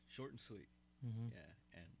it's short and sweet. Mm-hmm. Yeah.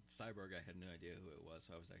 And Cyborg, I had no idea who it was,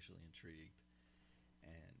 so I was actually intrigued.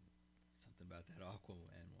 And something about that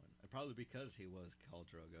Aquaman one. Probably because he was Khal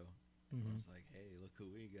Drogo. Mm-hmm. I was like, hey, look who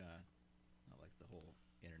we got. Not like the whole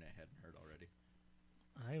internet hadn't heard already.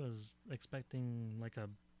 I was expecting like a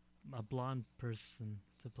blonde person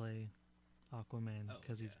to play Aquaman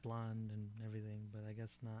because he's blonde and everything, but I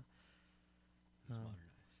guess not. He's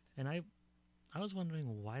modernized. And I was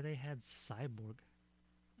wondering why they had Cyborg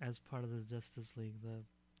as part of the Justice League,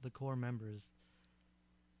 the core members.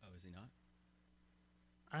 Oh, is he not?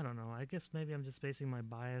 I don't know. I guess maybe I'm just basing my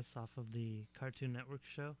bias off of the Cartoon Network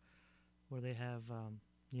show, where they have,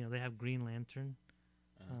 they have Green Lantern,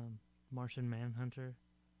 Martian Manhunter.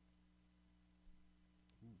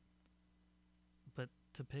 Ooh. But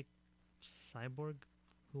to pick Cyborg,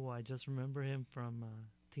 who I just remember him from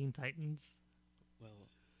Teen Titans. Well,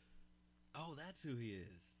 oh, that's who he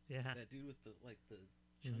is. Yeah. That dude with the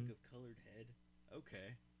chunk of colored head.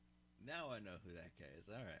 Okay. Now I know who that guy is.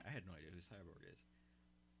 All right. I had no idea who Cyborg is.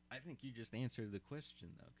 I think you just answered the question,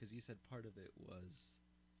 though, because you said part of it was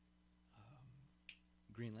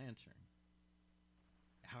Green Lantern.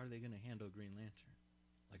 How are they going to handle Green Lantern?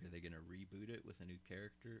 Like, are they going to reboot it with a new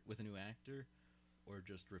character, with a new actor, or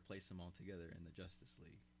just replace them all together in the Justice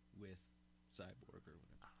League with Cyborg or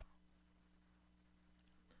whatever?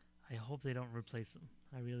 I hope they don't replace him.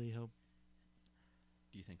 I really hope.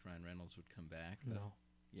 Do you think Ryan Reynolds would come back, No. though?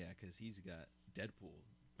 Yeah, because he's got Deadpool.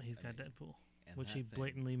 He's got Deadpool. And which he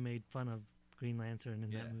blatantly made fun of Green Lantern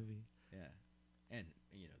in that movie. Yeah. And,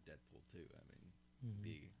 Deadpool, too. I mean,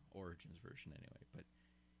 the Origins version anyway. But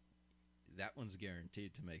that one's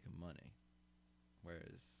guaranteed to make him money.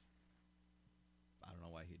 Whereas, I don't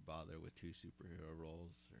know why he'd bother with 2 superhero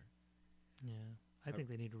roles. Yeah. I think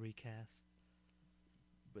they need to recast.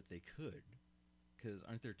 But they could. Because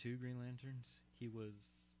aren't there 2 Green Lanterns? He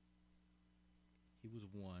was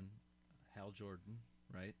one. Hal Jordan,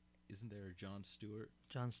 right? Isn't there John Stewart?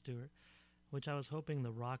 John Stewart, which I was hoping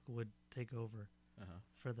The Rock would take over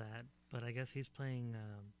for that, but I guess he's playing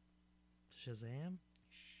Shazam?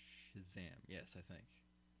 Shazam, yes, I think.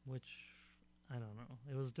 Which, I don't know.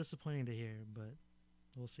 It was disappointing to hear, but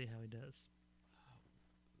we'll see how he does.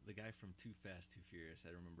 The guy from Too Fast, Too Furious,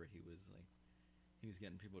 I remember he was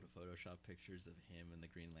getting people to Photoshop pictures of him in the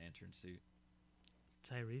Green Lantern suit.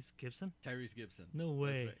 Tyrese Gibson? Tyrese Gibson. No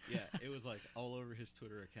way. Right. Yeah, it was like all over his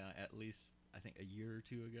Twitter account at least I think a year or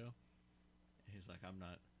 2 ago. And he's like, I'm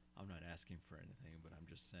not asking for anything, but I'm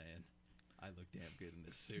just saying I look damn good in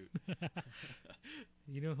this suit.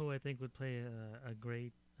 You know who I think would play a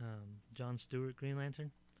great John Stewart Green Lantern?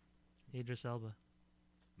 Idris Elba.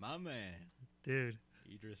 My man. Dude.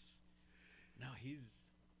 Idris. No,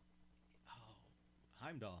 he's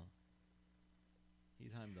Heimdall.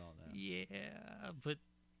 He's Heimdall now. Yeah, but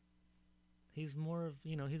he's more of,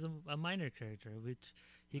 he's a minor character, which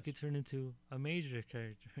he could turn into a major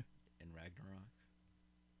character. In Ragnarok?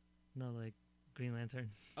 No, like Green Lantern.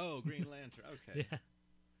 Oh, Green Lantern. Okay. Yeah.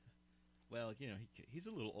 Well, he's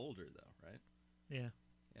a little older, though, right? Yeah.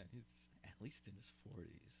 Yeah, he's at least in his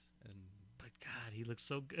 40s. But God, he looks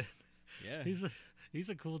so good. Yeah. He's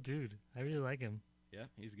a cool dude. I really like him. Yeah,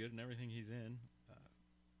 he's good in everything he's in.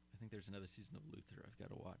 I think there's another season of Luther I've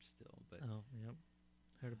got to watch still. But yep.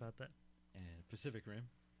 Heard about that. And Pacific Rim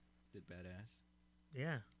did badass.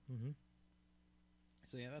 Yeah. Mm-hmm.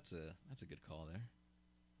 So yeah, that's a good call there.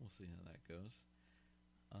 We'll see how that goes.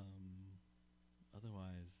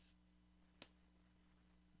 Otherwise,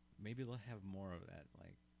 maybe they'll have more of that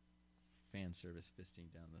like fan service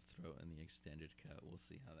fisting down the throat in the extended cut. We'll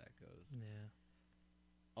see how that goes. Yeah.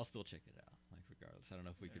 I'll still check it out, like regardless. I don't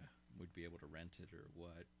know if we'd be able to rent it or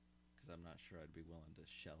what, because I'm not sure I'd be willing to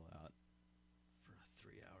shell out for a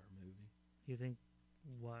 3-hour movie. You think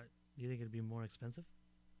what? You think it'd be more expensive?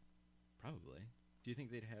 Probably. Do you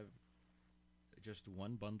think they'd have just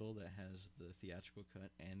one bundle that has the theatrical cut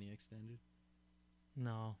and the extended?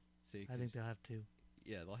 No, See, I think they'll have two.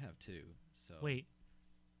 yeah, they'll have two. So Wait,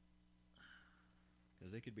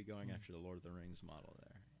 because they could be going Hmm. after the Lord of the Rings model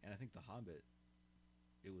there, and I think the Hobbit,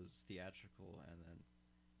 it was theatrical and then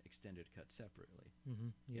extended cut separately. mm-hmm,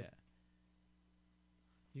 yep. Yeah.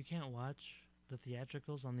 You can't watch the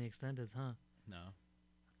theatricals on the extendeds, huh? No,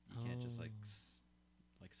 you can't just like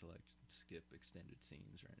Oh. select skip extended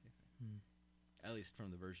scenes or anything. Hmm. At least from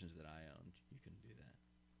the versions that I owned, you can do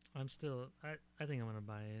that. I'm still. I think I'm gonna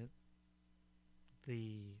buy it.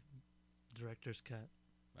 The director's cut.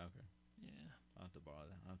 Okay, Yeah. I'll have to borrow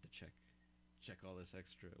that. I'll have to check all this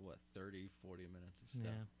extra 30, 40 minutes of stuff.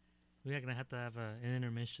 Yeah. We're gonna have to have an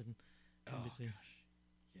intermission in Oh between. gosh,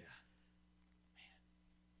 yeah, man.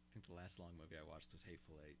 I think the last long movie I watched was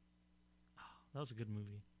Hateful Eight. That was a good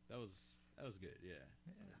movie. That was good. Yeah.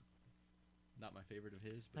 Yeah. Not my favorite of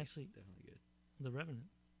his, but Actually, definitely good. The Revenant.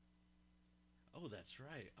 Oh, that's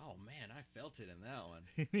right. Oh man, I felt it in that one.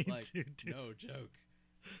 Me Like, too, dude. no joke.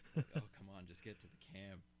 Like, oh come on, just get to the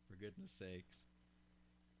camp for goodness sakes.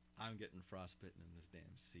 I'm getting frostbitten in this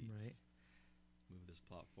damn seat. Right. Just move this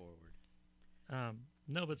plot forward.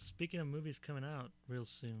 No, but speaking of movies coming out real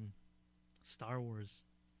soon, Star Wars.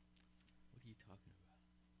 What are you talking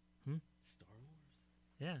about? Hmm? Star Wars?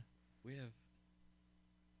 Yeah. We have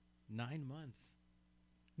 9 months.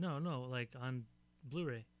 No, like on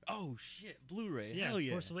Blu-ray. Oh shit, Blu-ray. Yeah. Hell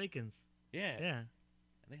yeah. Force Awakens. Yeah. Yeah.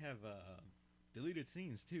 And they have deleted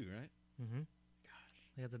scenes too, right? Mm-hmm. Gosh.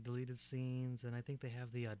 They have the deleted scenes, and I think they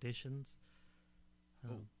have the auditions.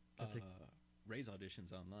 Ray's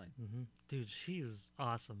auditions online. Mm-hmm. Dude, she's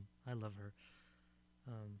awesome. I love her.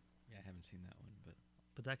 Yeah, I haven't seen that one,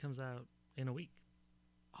 But that comes out in a week,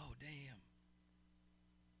 oh damn.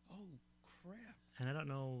 Oh crap. and I don't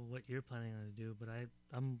know what you're planning on to do, but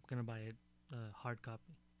I'm gonna buy it hard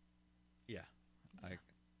copy. Yeah,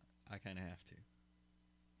 I kind of have to.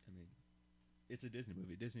 I mean, it's a Disney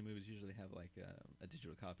movie. Disney movies usually have like a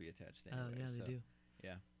digital copy attached Oh anyway. yeah, so, they do.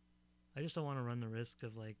 Yeah. I just don't want to run the risk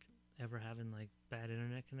of like ever having like bad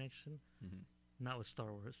internet connection. Mm-hmm. Not with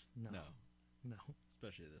Star Wars. No. No,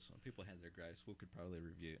 especially this one. People had their gripes. We could probably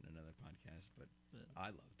review it in another podcast, but But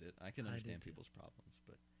I loved it. I can I did understand too. people's problems,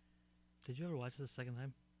 but did you ever watch this second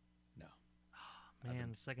time? no, Oh, I've man, been-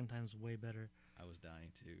 the second time's way better. I was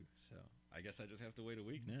dying to. So I guess I just have to wait a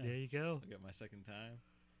week now. There you go. I'll get my second time.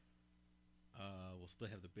 We'll still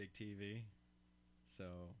have the big TV, so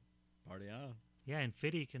party on. Yeah, and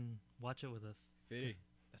Fiddy can watch it with us. Fiddy.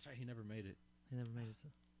 That's right. He never made it. He never made it to.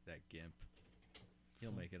 That gimp.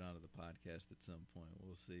 He'll make it onto the podcast at some point.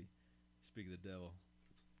 We'll see. Speak of the devil.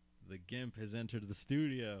 The gimp has entered the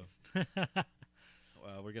studio.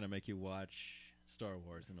 We're going to make you watch Star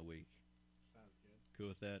Wars in a week. Sounds good. Cool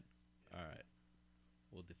with that? All right.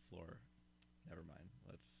 We'll defloor. Never mind.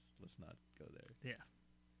 Let's not go there.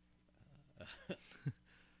 Yeah.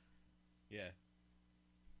 Yeah.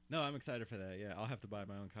 No, I'm excited for that. Yeah, I'll have to buy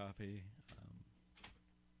my own copy.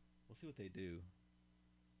 We'll see what they do.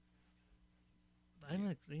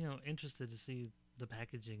 I'm interested to see the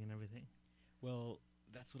packaging and everything. Well,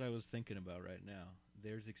 that's what I was thinking about right now.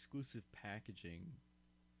 There's exclusive packaging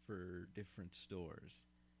for different stores.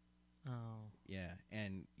 Oh. Yeah,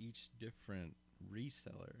 and each different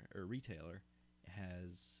reseller or retailer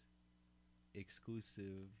has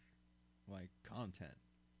exclusive like content.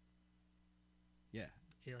 Yeah.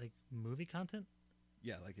 Yeah, like movie content?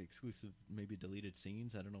 Yeah, like exclusive maybe deleted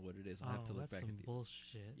scenes. I don't know what it is. I'll have to look that's back some at the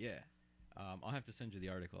bullshit. Yeah. I'll have to send you the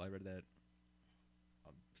article. I read that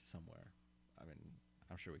somewhere. I mean,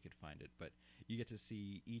 I'm sure we could find it. But you get to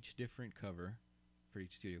see each different cover for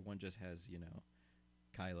each studio. One just has,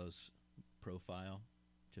 Kylo's profile,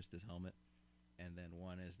 just his helmet. And then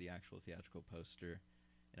one is the actual theatrical poster.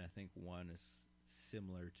 And I think one is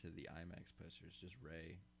similar to the IMAX posters, just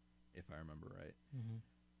Rey, if I remember right. Mm-hmm.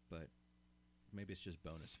 But maybe it's just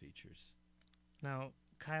bonus features. Now,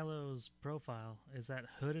 Kylo's profile, is that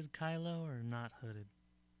hooded Kylo or not hooded?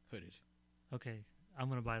 Hooded. Okay, I'm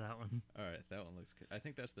going to buy that one. All right, that one looks good. I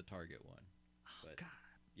think that's the Target one. Oh, But- God.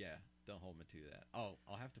 Yeah, don't hold me to that. Oh,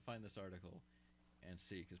 I'll have to find this article and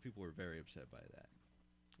see, because people were very upset by that.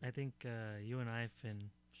 I think you and I, Finn,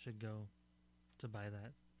 should go to buy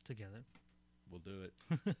that together. We'll do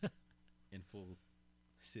it in full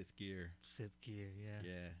Sith gear. Sith gear, yeah.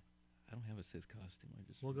 Yeah. I don't have a Sith costume. I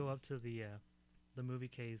just We'll go up to the movie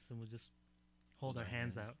case and we'll just hold our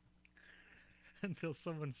hands out until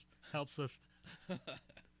someone helps us.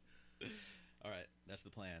 All right, that's the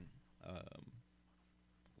plan.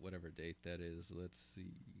 Whatever date that is, let's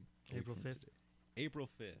see. April 5th. April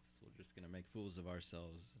 5th. We're just going to make fools of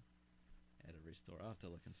ourselves at every store. I'll have to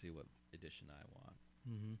look and see what edition I want.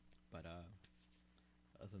 Mm-hmm. But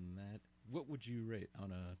other than that, what would you rate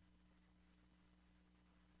on a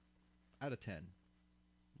out of 10?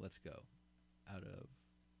 Let's go. Out of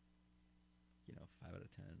 5 out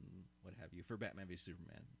of 10, what have you, for Batman v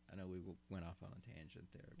Superman. I know we went off on a tangent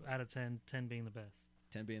there. But Out of 10, 10 being the best.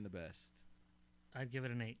 10 being the best. I'd give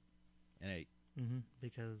it an 8. An 8. Mm-hmm.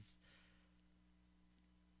 Because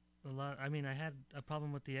I had a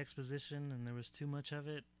problem with the exposition, and there was too much of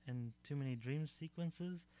it and too many dream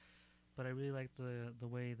sequences. But I really liked the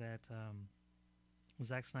way that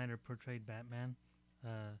Zack Snyder portrayed Batman.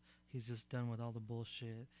 He's just done with all the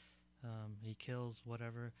bullshit. He kills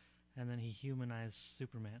whatever, and then he humanized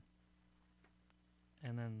Superman.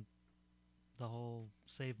 And then the whole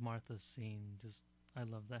Save Martha scene, I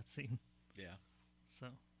love that scene. Yeah. So.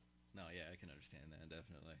 No, yeah, I can understand that,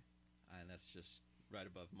 definitely. And that's just right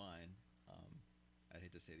above mine. I'd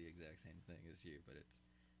hate to say the exact same thing as you, but it's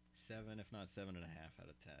 7, if not 7.5 out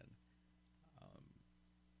of 10.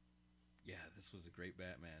 Yeah, this was a great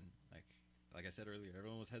Batman. Like I said earlier,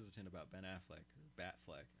 everyone was hesitant about Ben Affleck, or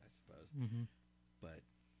Batfleck, I suppose. Mm-hmm. But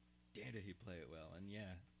damn, did he play it well. And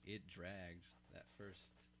yeah, it dragged that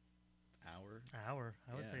first hour. I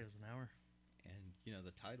would say it was an hour. And,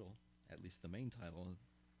 the title, at least the main title,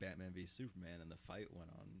 Batman v Superman, and the fight went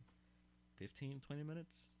on 15, 20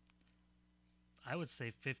 minutes? I would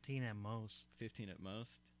say 15 at most. 15 at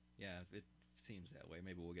most? Yeah, it seems that way.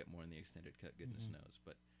 Maybe we'll get more in the extended cut, goodness knows.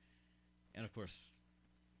 But, and of course,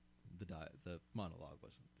 the monologue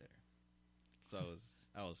wasn't there. So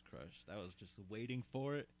I was crushed. I was just waiting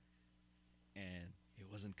for it, and it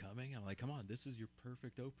wasn't coming. I'm like, come on, this is your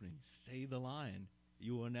perfect opening. Say the line.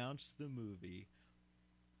 You announce the movie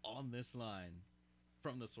on this line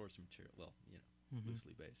from the source material. Well,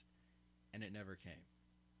 loosely based. And it never came.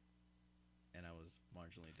 And I was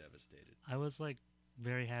marginally devastated. I was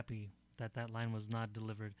very happy that line was not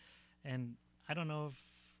delivered. And I don't know if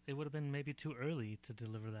it would have been maybe too early to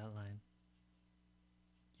deliver that line.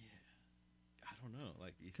 Yeah. I don't know.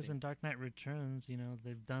 Because in Dark Knight Returns,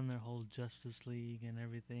 they've done their whole Justice League and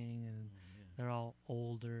everything, and they're all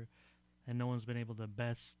older, and no one's been able to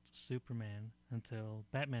best Superman until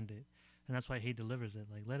Batman did. And that's why he delivers it.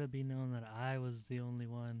 Let it be known that I was the only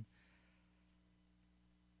one.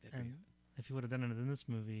 And if you would have done it in this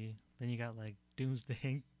movie, then you got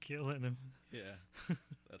Doomsday killing him. Yeah,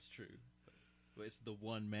 that's true. But it's the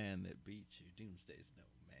one man that beats you. Doomsday's no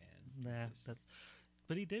man. Yeah,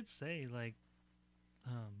 but he did say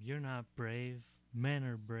you're not brave. Men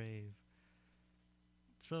are brave.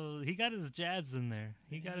 So he got his jabs in there.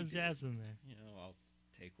 He got his jabs in there. I'll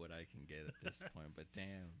take what I can get at this point. But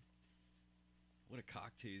damn, what a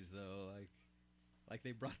cock tease though. Like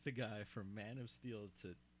they brought the guy from Man of Steel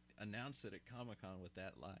to announce it at Comic-Con with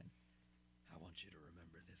that line. I want you to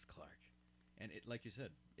remember this, Clark. And it, like you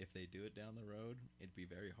said, if they do it down the road, it'd be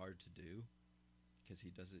very hard to do, because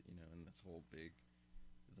he does it, in this whole the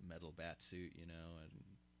metal bat suit, and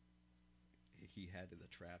he had the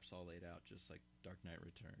traps all laid out, just like Dark Knight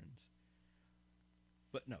Returns.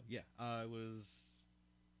 But no, yeah, I was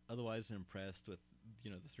otherwise impressed with,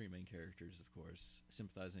 the three main characters, of course,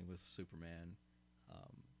 sympathizing with Superman,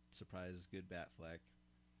 surprise good Batfleck,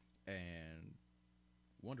 and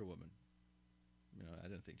Wonder Woman. I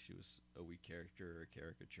didn't think she was a weak character or a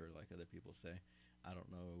caricature like other people say. I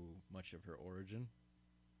don't know much of her origin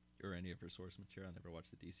or any of her source material. I never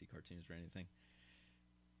watched the DC cartoons or anything.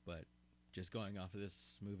 But just going off of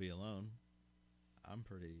this movie alone, I'm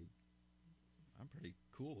pretty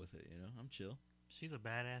cool with it, I'm chill. She's a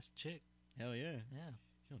badass chick. Hell yeah. Yeah.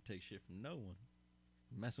 She don't take shit from no one.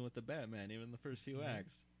 Messing with the Batman, even the first few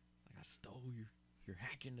acts. I stole your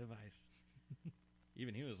hacking device.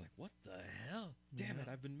 Even he was like, what the hell? Damn it,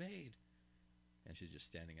 I've been made. And she's just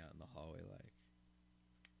standing out in the hallway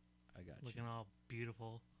I got Looking all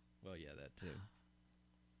beautiful. Well, yeah, that too.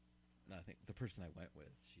 No, I think the person I went with,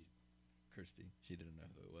 Kirsty, she didn't know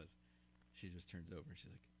who it was. She just turns over and she's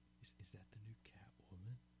like, is that the new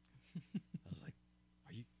Catwoman? I was like,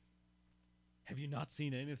 have you not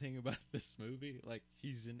seen anything about this movie?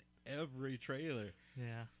 She's in every trailer.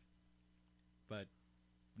 Yeah. But,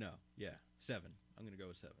 no, yeah, 7. I'm going to go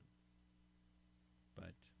with 7.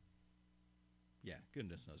 But, yeah,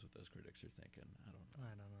 goodness knows what those critics are thinking. I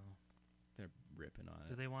don't know. They're ripping on it.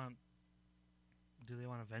 Do they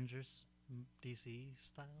want Avengers DC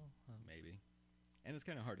style? Maybe. And it's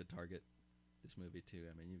kind of hard to target this movie, too.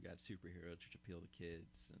 I mean, you've got superheroes which appeal to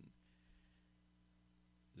kids, and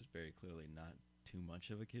is very clearly not too much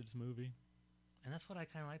of a kids movie. And that's what I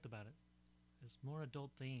kind of liked about it. It's more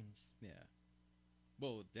adult themes. Yeah.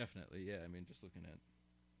 Well, definitely, yeah. I mean, just looking at,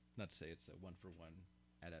 not to say it's a one-for-one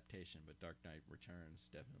adaptation, but Dark Knight Returns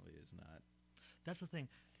definitely is not. That's the thing.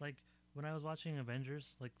 Like, when I was watching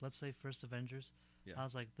Avengers, like, let's say first Avengers, Yeah. I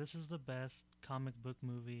was like, this is the best comic book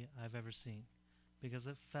movie I've ever seen. Because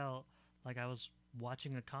it felt like I was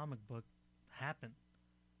watching a comic book happen.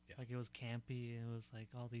 Yeah. Like, it was campy, it was like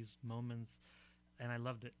all these moments, and I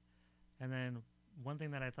loved it. And then one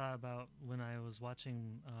thing that I thought about when I was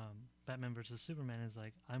watching Batman vs. Superman is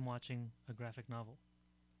like, I'm watching a graphic novel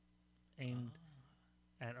aimed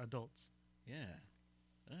at adults. Yeah.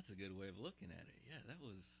 That's a good way of looking at it. Yeah, that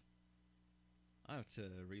was... I have to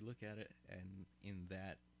relook at it and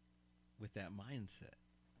with that mindset.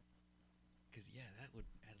 Because, yeah, that would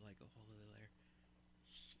add like a whole other layer.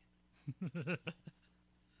 Shit.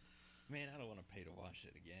 Man, I don't want to pay to watch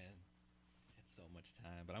it again. It's so much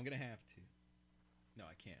time, but I'm going to have to. No,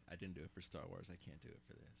 I can't. I didn't do it for Star Wars. I can't do it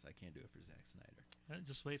for this. I can't do it for Zack Snyder.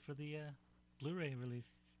 Just wait for the Blu-ray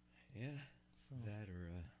release. Yeah. So. That or...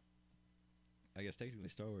 I guess technically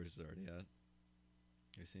Star Wars is already out.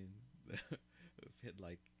 You've seen... We've hit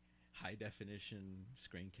like high definition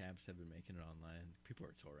screen caps have been making it online. People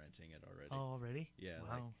are torrenting it already. Oh, already? Yeah.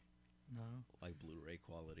 Wow. Like Blu-ray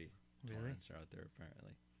quality really? Torrents are out there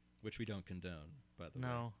apparently, which we don't condone, by the way.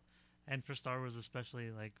 No, and for Star Wars especially,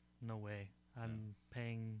 like no way. I'm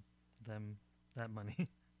paying them that money.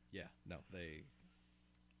 Yeah. No, they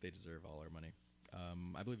deserve all our money.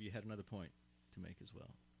 I believe you had another point to make as well.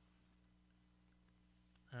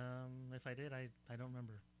 If I did, I don't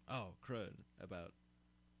remember. Oh, crud! About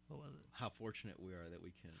what was it? How fortunate we are that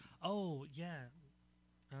we can. Oh yeah,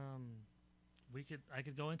 I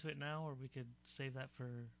could go into it now, or we could save that for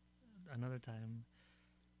another time.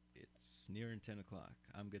 It's nearing 10 o'clock.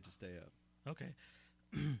 I'm good to stay up. Okay.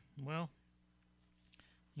 Well,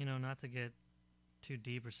 not to get too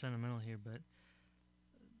deep or sentimental here, but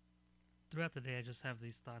throughout the day, I just have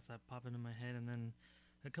these thoughts that pop into my head, and then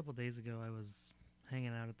a couple days ago, I was hanging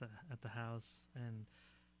out at the house and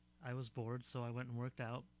I was bored, so I went and worked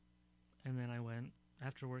out, and then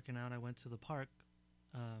after working out, I went to the park,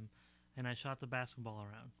 and I shot the basketball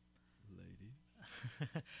around.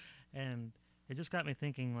 Ladies. And it just got me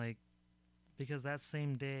thinking, like, because that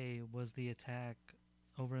same day was the attack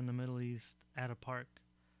over in the Middle East at a park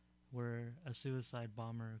where a suicide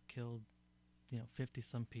bomber killed,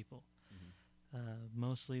 50-some people,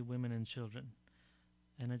 mostly women and children.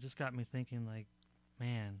 And it just got me thinking, like,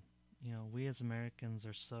 man, we as Americans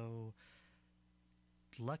are so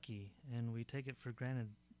lucky, and we take it for granted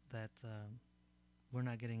that we're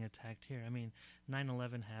not getting attacked here. I mean,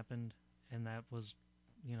 9/11 happened, and that was,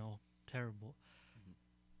 terrible. Mm-hmm.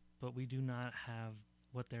 But we do not have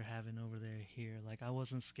what they're having over there here. Like, I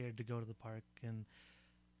wasn't scared to go to the park and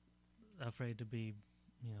afraid to be,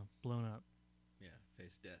 blown up. Yeah,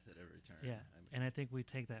 face death at every turn. Yeah, and I think we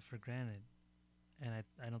take that for granted, and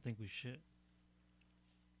I don't think we should.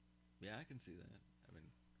 Yeah, I can see that. I mean,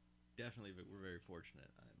 definitely, but we're very fortunate.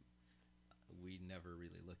 We never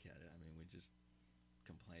really look at it. I mean, we just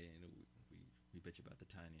complain. We bitch about the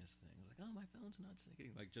tiniest things. Like, oh, my phone's not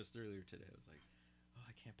syncing. Like, just earlier today, I was like, oh,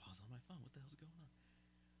 I can't pause on my phone. What the hell's going on?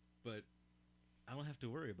 But I don't have to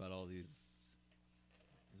worry about all these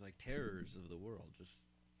like terrors of the world. Just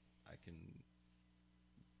I can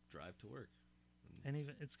drive to work. And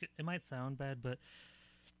even it might sound bad, but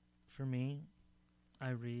for me,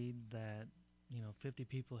 I read that 50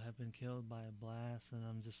 people have been killed by a blast, and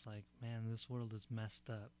I'm just like, man, this world is messed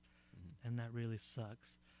up, and that really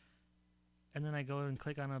sucks. And then I go and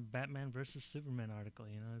click on a Batman versus Superman article.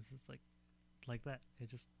 It's just like that. I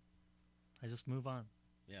just move on.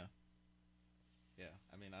 Yeah. Yeah.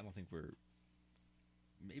 I mean, I don't think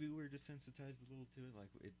maybe we're desensitized a little to it.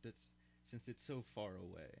 Like since it's so far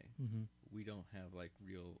away, we don't have like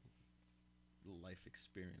real life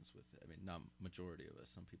experience with it. I mean, not majority of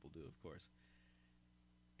us. Some people do, of course.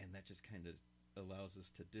 And that just kind of allows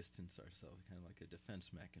us to distance ourselves, kind of like a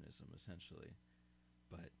defense mechanism, essentially.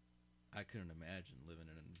 But I couldn't imagine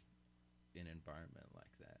living in an environment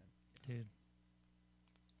like that. Dude.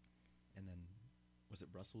 And then, was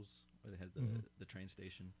it Brussels, where they had the train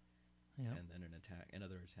station? Yeah. And then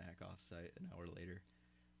another attack off-site an hour later.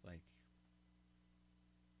 Like,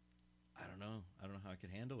 I don't know how I could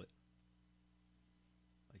handle it.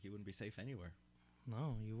 Like, you wouldn't be safe anywhere.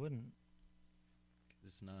 No, you wouldn't.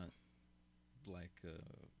 It's not like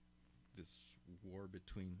this war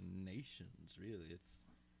between nations, really. It's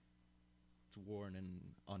war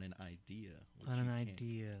on an idea. On an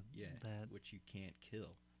idea. Yeah, that which you can't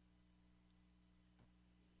kill.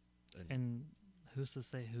 And who's to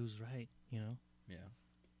say who's right, you know? Yeah.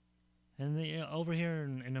 And over here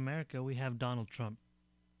in America, we have Donald Trump,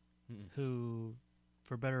 who,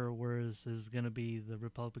 for better or worse, is going to be the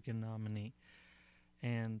Republican nominee.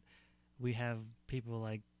 And we have people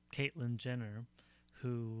like Caitlyn Jenner,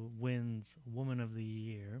 who wins Woman of the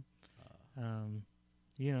Year.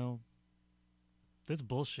 You know, it's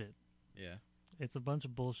bullshit. Yeah. It's a bunch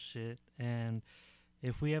of bullshit. And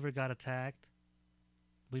if we ever got attacked,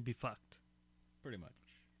 we'd be fucked. Pretty much.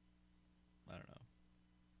 I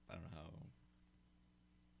don't know how,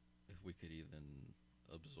 if we could even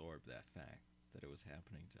absorb that fact that it was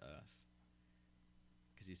happening to us.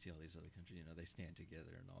 Because you see all these other countries, you know, they stand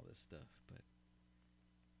together and all this stuff, but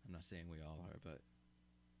I'm not saying we all are, but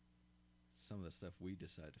some of the stuff we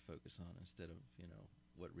decide to focus on instead of, you know,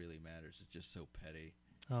 what really matters is just so petty.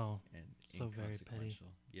 Oh, and so very petty.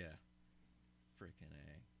 Yeah. Freaking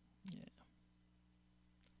A. Yeah.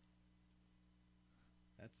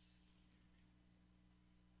 It's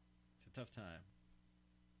a tough time.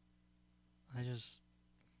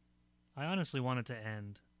 I honestly want it to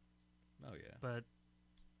end. Oh, yeah. But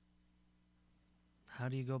how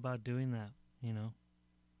do you go about doing that, you know?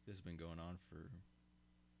 This has been going on for,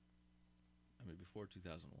 before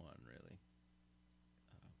 2001, really.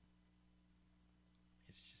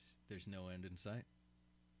 It's just, there's no end in sight.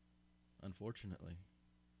 Unfortunately.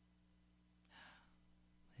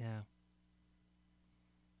 Yeah.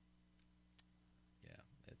 Yeah,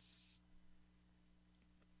 it's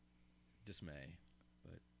dismay.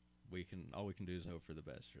 But all we can do is hope for the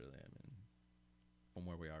best, really. From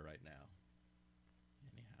where we are right now.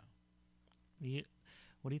 Anyhow.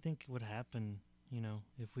 What do you think would happen, you know,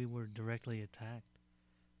 if we were directly attacked?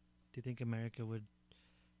 Do you think America would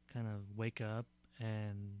kind of wake up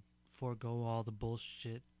and forego all the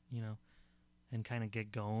bullshit, you know, and kind of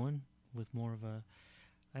get going with more of a...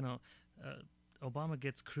 I know Obama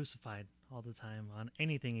gets crucified all the time on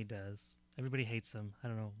anything he does. Everybody hates him. I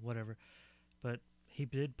don't know, whatever. But he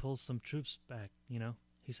did pull some troops back, you know.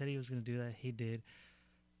 He said he was going to do that. He did.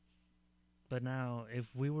 But now,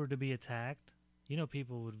 if we were to be attacked, you know,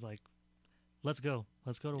 people would like, let's go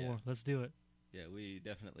to war, let's do it. Yeah, we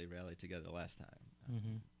definitely rallied together last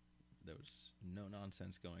time. There was no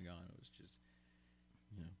nonsense going on. It was just,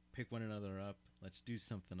 you know, pick one another up. Let's do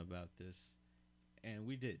something about this. And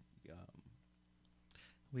we did.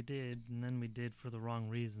 We did, and then we did for the wrong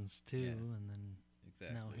reasons, too. Yeah, and then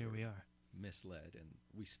exactly. Now here we are. Misled, and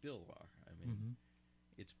we still are.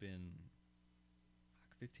 It's been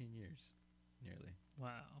 15 years, nearly.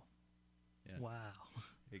 Wow. Yeah. Wow.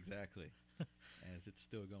 Exactly. As it's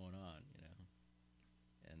still going on, you know.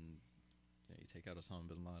 And you know, you take out Osama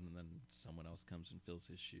bin Laden, and then someone else comes and fills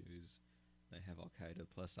his shoes. They have Al-Qaeda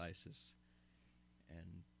plus ISIS.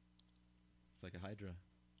 And it's like a hydra.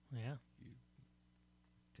 Yeah. You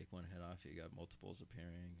take one head off, you got multiples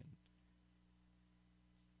appearing, and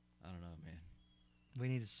I don't know, man. We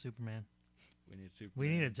need a Superman. We need Superman. We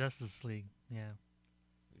need a Justice League. Yeah.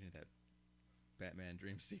 We need that Batman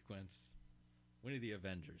dream sequence. We need the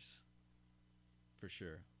Avengers. For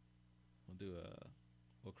sure.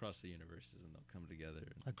 We'll cross the universes and they'll come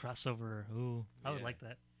together. A crossover. Ooh, I would like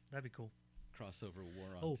that. That'd be cool. Crossover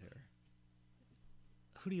war on terror.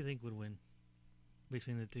 Who do you think would win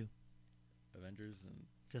between the two? Avengers and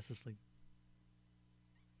Justice League.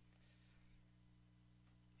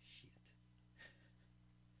 Shit.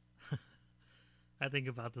 I think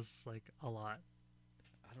about this like a lot.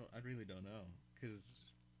 I really don't know,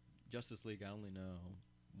 because Justice League, I only know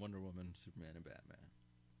Wonder Woman, Superman, and Batman.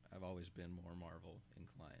 I've always been more Marvel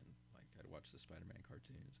inclined. Like, I'd watch the Spider-Man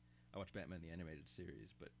cartoons. I watched Batman the Animated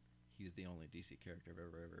Series, but he's the only DC character I've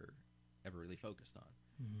ever really focused on.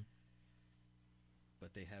 Mm-hmm.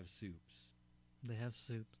 But they have soups. They have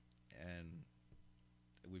soups. And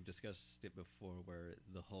we've discussed it before, where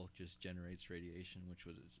the Hulk just generates radiation, which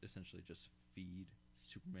would essentially just feed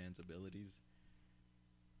Superman's abilities.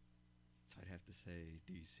 So I'd have to say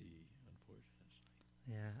DC, unfortunately.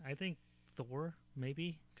 Yeah, I think Thor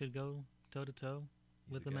maybe could go toe-to-toe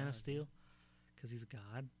with the Man of Steel, because he's a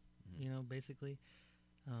god, you know, basically.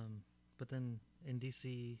 But then in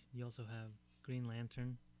DC, you also have Green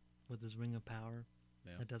Lantern with his Ring of Power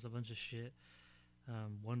that does a bunch of shit.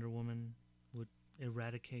 Wonder Woman would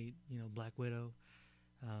eradicate, you know, Black Widow.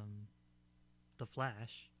 The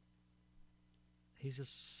Flash, he's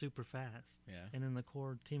just super fast. Yeah. And in the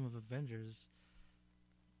core team of Avengers,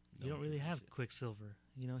 you don't really have Quicksilver.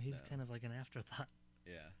 You know, he's kind of like an afterthought.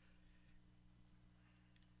 Yeah.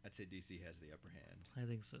 I'd say DC has the upper hand. I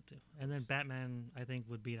think so, too. And then Batman, I think,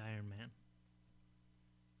 would beat Iron Man.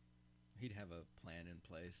 He'd have a plan in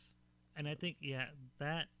place. And I think,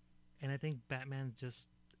 that And I think Batman just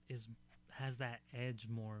is has that edge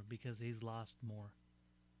more because he's lost more.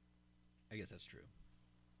 I guess that's true.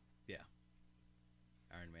 Yeah.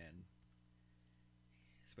 Iron Man,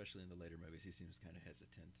 especially in the later movies, he seems kind of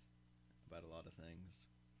hesitant about a lot of things.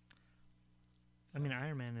 I mean,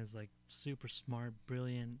 Iron Man is like super smart,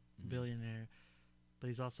 brilliant, billionaire, but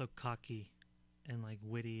he's also cocky and like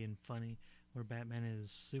witty and funny. Where Batman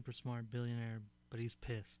is super smart, billionaire, but he's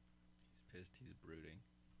pissed. He's pissed. He's brooding.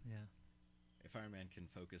 Yeah. If Iron Man can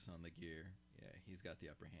focus on the gear, yeah, he's got the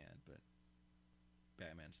upper hand. But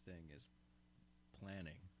Batman's thing is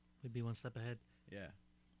planning. We'd be one step ahead. Yeah,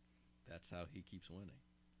 that's how he keeps winning.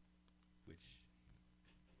 Which,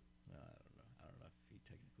 well, I don't know. I don't know if he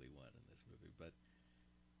technically won in this movie, but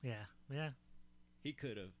yeah, he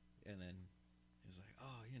could have. And then he was like,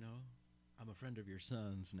 "Oh, you know, I'm a friend of your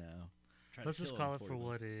son's now." Let's just call it for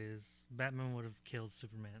what it is. Batman would have killed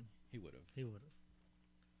Superman. He would have. He would have.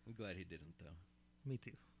 I'm glad he didn't, though. Me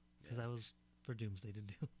too, because that was for Doomsday to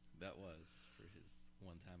do. That was for his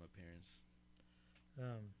one-time appearance.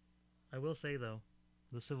 I will say though,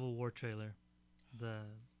 the Civil War trailer,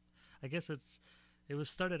 I guess it was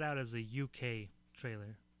started out as a UK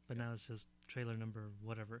trailer, but now it's just trailer number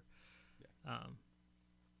whatever. Yeah.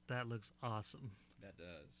 That looks awesome. That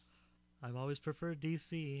does. I've always preferred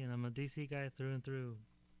DC, and I'm a DC guy through and through,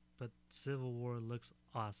 but Civil War looks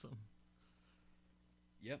awesome.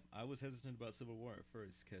 Yep, I was hesitant about Civil War at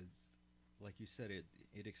first because, like you said,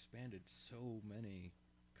 it expanded so many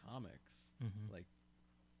comics. Mm-hmm. Like,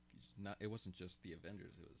 it wasn't just the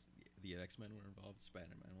Avengers; it was the X-Men were involved,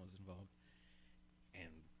 Spider-Man was involved,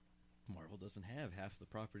 and Marvel doesn't have half the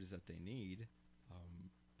properties that they need.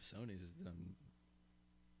 Sony's done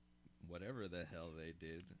whatever the hell they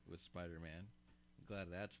did with Spider-Man. I'm glad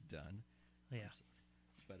that's done. Yeah.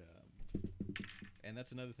 But and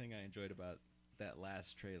that's another thing I enjoyed about that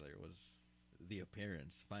last trailer was the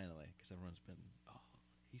appearance finally, because everyone's been,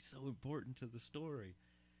 he's so important to the story.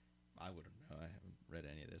 I wouldn't know. I haven't read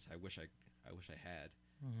any of this. I wish I had.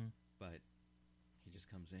 Mm-hmm. But he just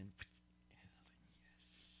comes in, and I was like,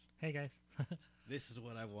 yes. Hey guys. This is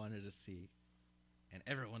what I wanted to see, and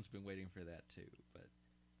everyone's been waiting for that too. But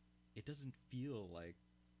it doesn't feel like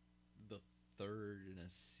the third in a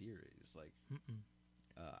series. Like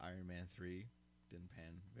Iron Man 3 didn't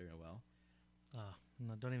pan very well. Oh,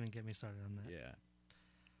 no, don't even get me started on that. Yeah.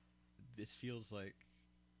 This feels like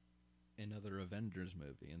another Avengers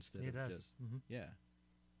movie instead of just yeah.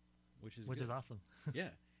 Which is awesome.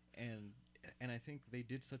 Yeah. And I think they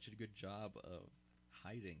did such a good job of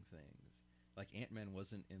hiding things. Like Ant-Man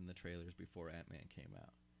wasn't in the trailers before Ant-Man came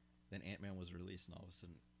out. Then Ant-Man was released, and all of a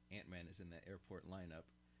sudden Ant-Man is in the airport lineup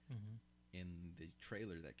in the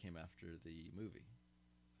trailer that came after the movie.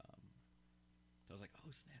 So I was like,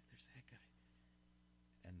 oh snap, there's that guy.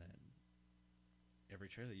 And then every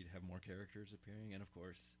trailer you'd have more characters appearing, and of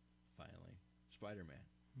course, finally, Spider-Man.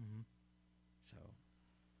 Mm-hmm. So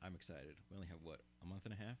I'm excited. We only have, a month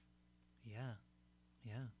and a half? Yeah.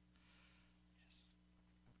 Yes. Yes.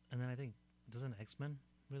 And then I think, doesn't X-Men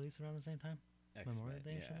release around the same time? Memorial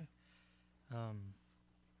Day, yeah.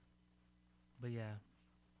 But yeah,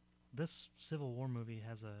 this Civil War movie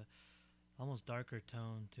has a almost darker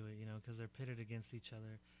tone to it, because they're pitted against each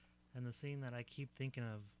other. And the scene that I keep thinking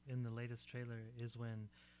of in the latest trailer is when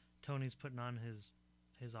Tony's putting on his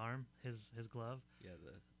arm, his glove. Yeah,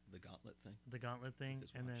 the gauntlet thing. The gauntlet thing,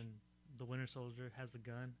 and then the Winter Soldier has the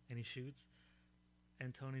gun and he shoots,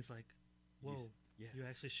 and Tony's like, "Whoa, you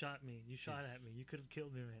actually shot me! You shot at me! You could have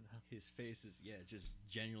killed me right now." His face is just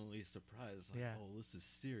genuinely surprised. Like, oh, this is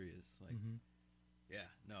serious. Like, yeah,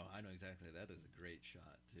 no, I know exactly. That is a great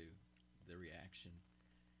shot too. The reaction,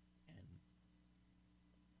 and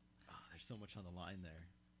there's so much on the line there.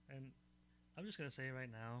 And I'm just gonna say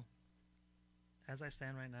right now, as I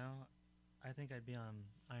stand right now, I think I'd be on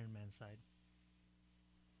Iron Man's side.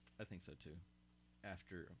 I think so too.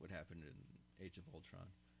 After what happened in Age of Ultron,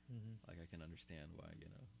 like I can understand why you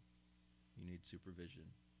need supervision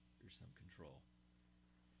or some control.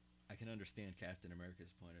 I can understand Captain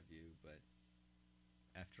America's point of view, but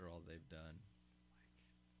after all they've done,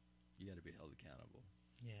 you got to be held accountable.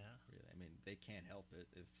 Yeah. Really. I mean, they can't help it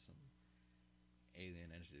if some alien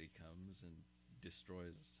entity comes and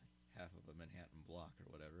destroys half of a Manhattan block or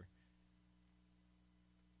whatever.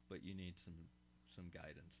 But you need some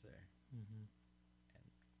guidance there. And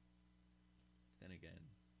then again,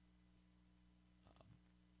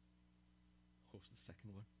 what was the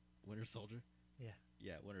second one? Winter Soldier? Yeah.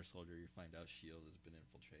 Yeah, Winter Soldier, you find out S.H.I.E.L.D. has been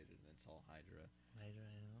infiltrated and it's all Hydra. I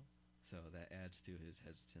know. So that adds to his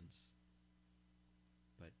hesitance.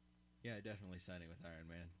 But yeah, definitely signing with Iron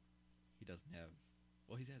Man. He doesn't have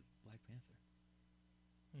Well, he's at Black Panther.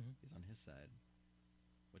 Mm-hmm. He's on his side,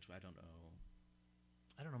 which I don't know.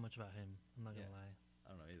 I don't know much about him. I'm not Yeah. gonna lie. I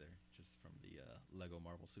don't know either. Just from the Lego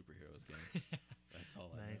Marvel Superheroes game. That's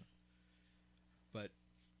all I know. Nice. But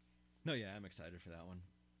no, yeah, I'm excited for that one.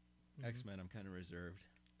 Mhm. X-Men, I'm kind of reserved.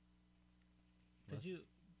 Did you?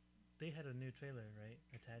 They had a new trailer, right?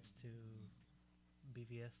 Attached to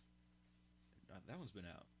BVS. That one's been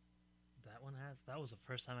out. That one has. That was the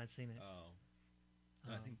first time I'd seen it. Oh,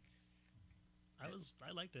 no, I think I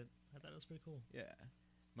liked it. I thought it was pretty cool. yeah.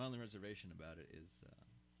 My only reservation about it is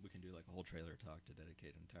we can do like a whole trailer talk to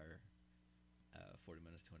dedicate an entire 40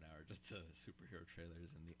 minutes to an hour just to superhero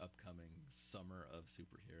trailers and the upcoming summer of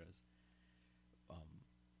superheroes.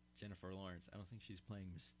 Jennifer Lawrence, I don't think she's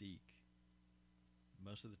playing Mystique.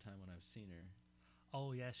 Most of the time when I've seen her,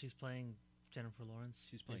 Oh yeah, she's playing Jennifer Lawrence.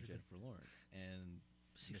 she's playing basically. Jennifer Lawrence. And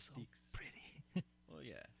She's so Mystique's pretty. well,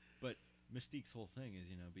 yeah. But Mystique's whole thing is,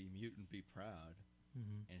 be mutant, be proud.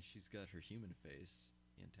 Mm-hmm. And she's got her human face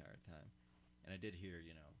the entire time. And I did hear,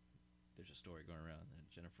 there's a story going around that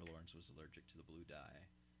Jennifer Lawrence was allergic to the blue dye,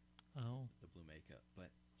 Oh. the blue makeup.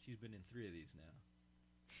 But she's been in 3 of these now.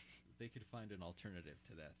 They could find an alternative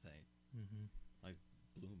to that thing. Mm-hmm. Like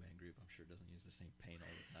Blue Man Group, I'm sure doesn't use the same paint all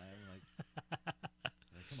the time. Like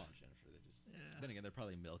come on, Jennifer. They just. Yeah. Then again, they're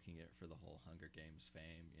probably milking it for the whole Hunger Games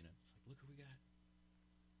fame. It's like, look what we got.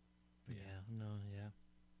 But Yeah. No. Yeah.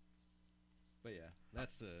 But yeah,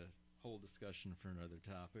 that's a whole discussion for another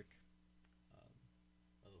topic.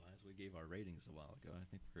 Otherwise, we gave our ratings a while ago. I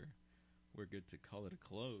think we're good to call it a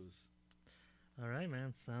close. All right,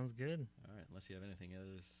 man. Sounds good. All right, unless you have any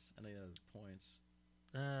other points.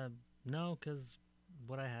 No, because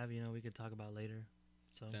what I have, we could talk about later.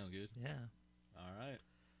 So. Sound good? Yeah. All right.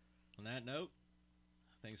 On that note,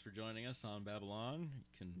 thanks for joining us on Babylon. You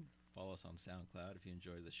can follow us on SoundCloud if you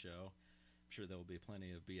enjoyed the show. I'm sure there will be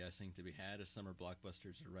plenty of BSing to be had as summer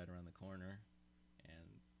blockbusters are right around the corner. And,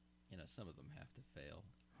 some of them have to fail,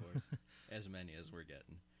 of course, as many as we're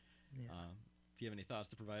getting. Yeah. If you have any thoughts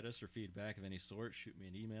to provide us or feedback of any sort, shoot me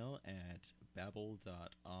an email at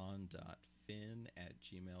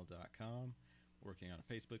babble.on.fin@gmail.com. Working on a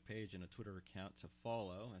Facebook page and a Twitter account to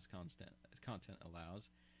follow as content allows.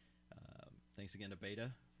 Thanks again to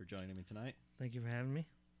Beta for joining me tonight. Thank you for having me.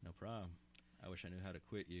 No problem. I wish I knew how to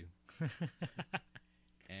quit you.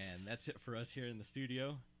 And that's it for us here in the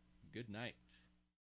studio. Good night.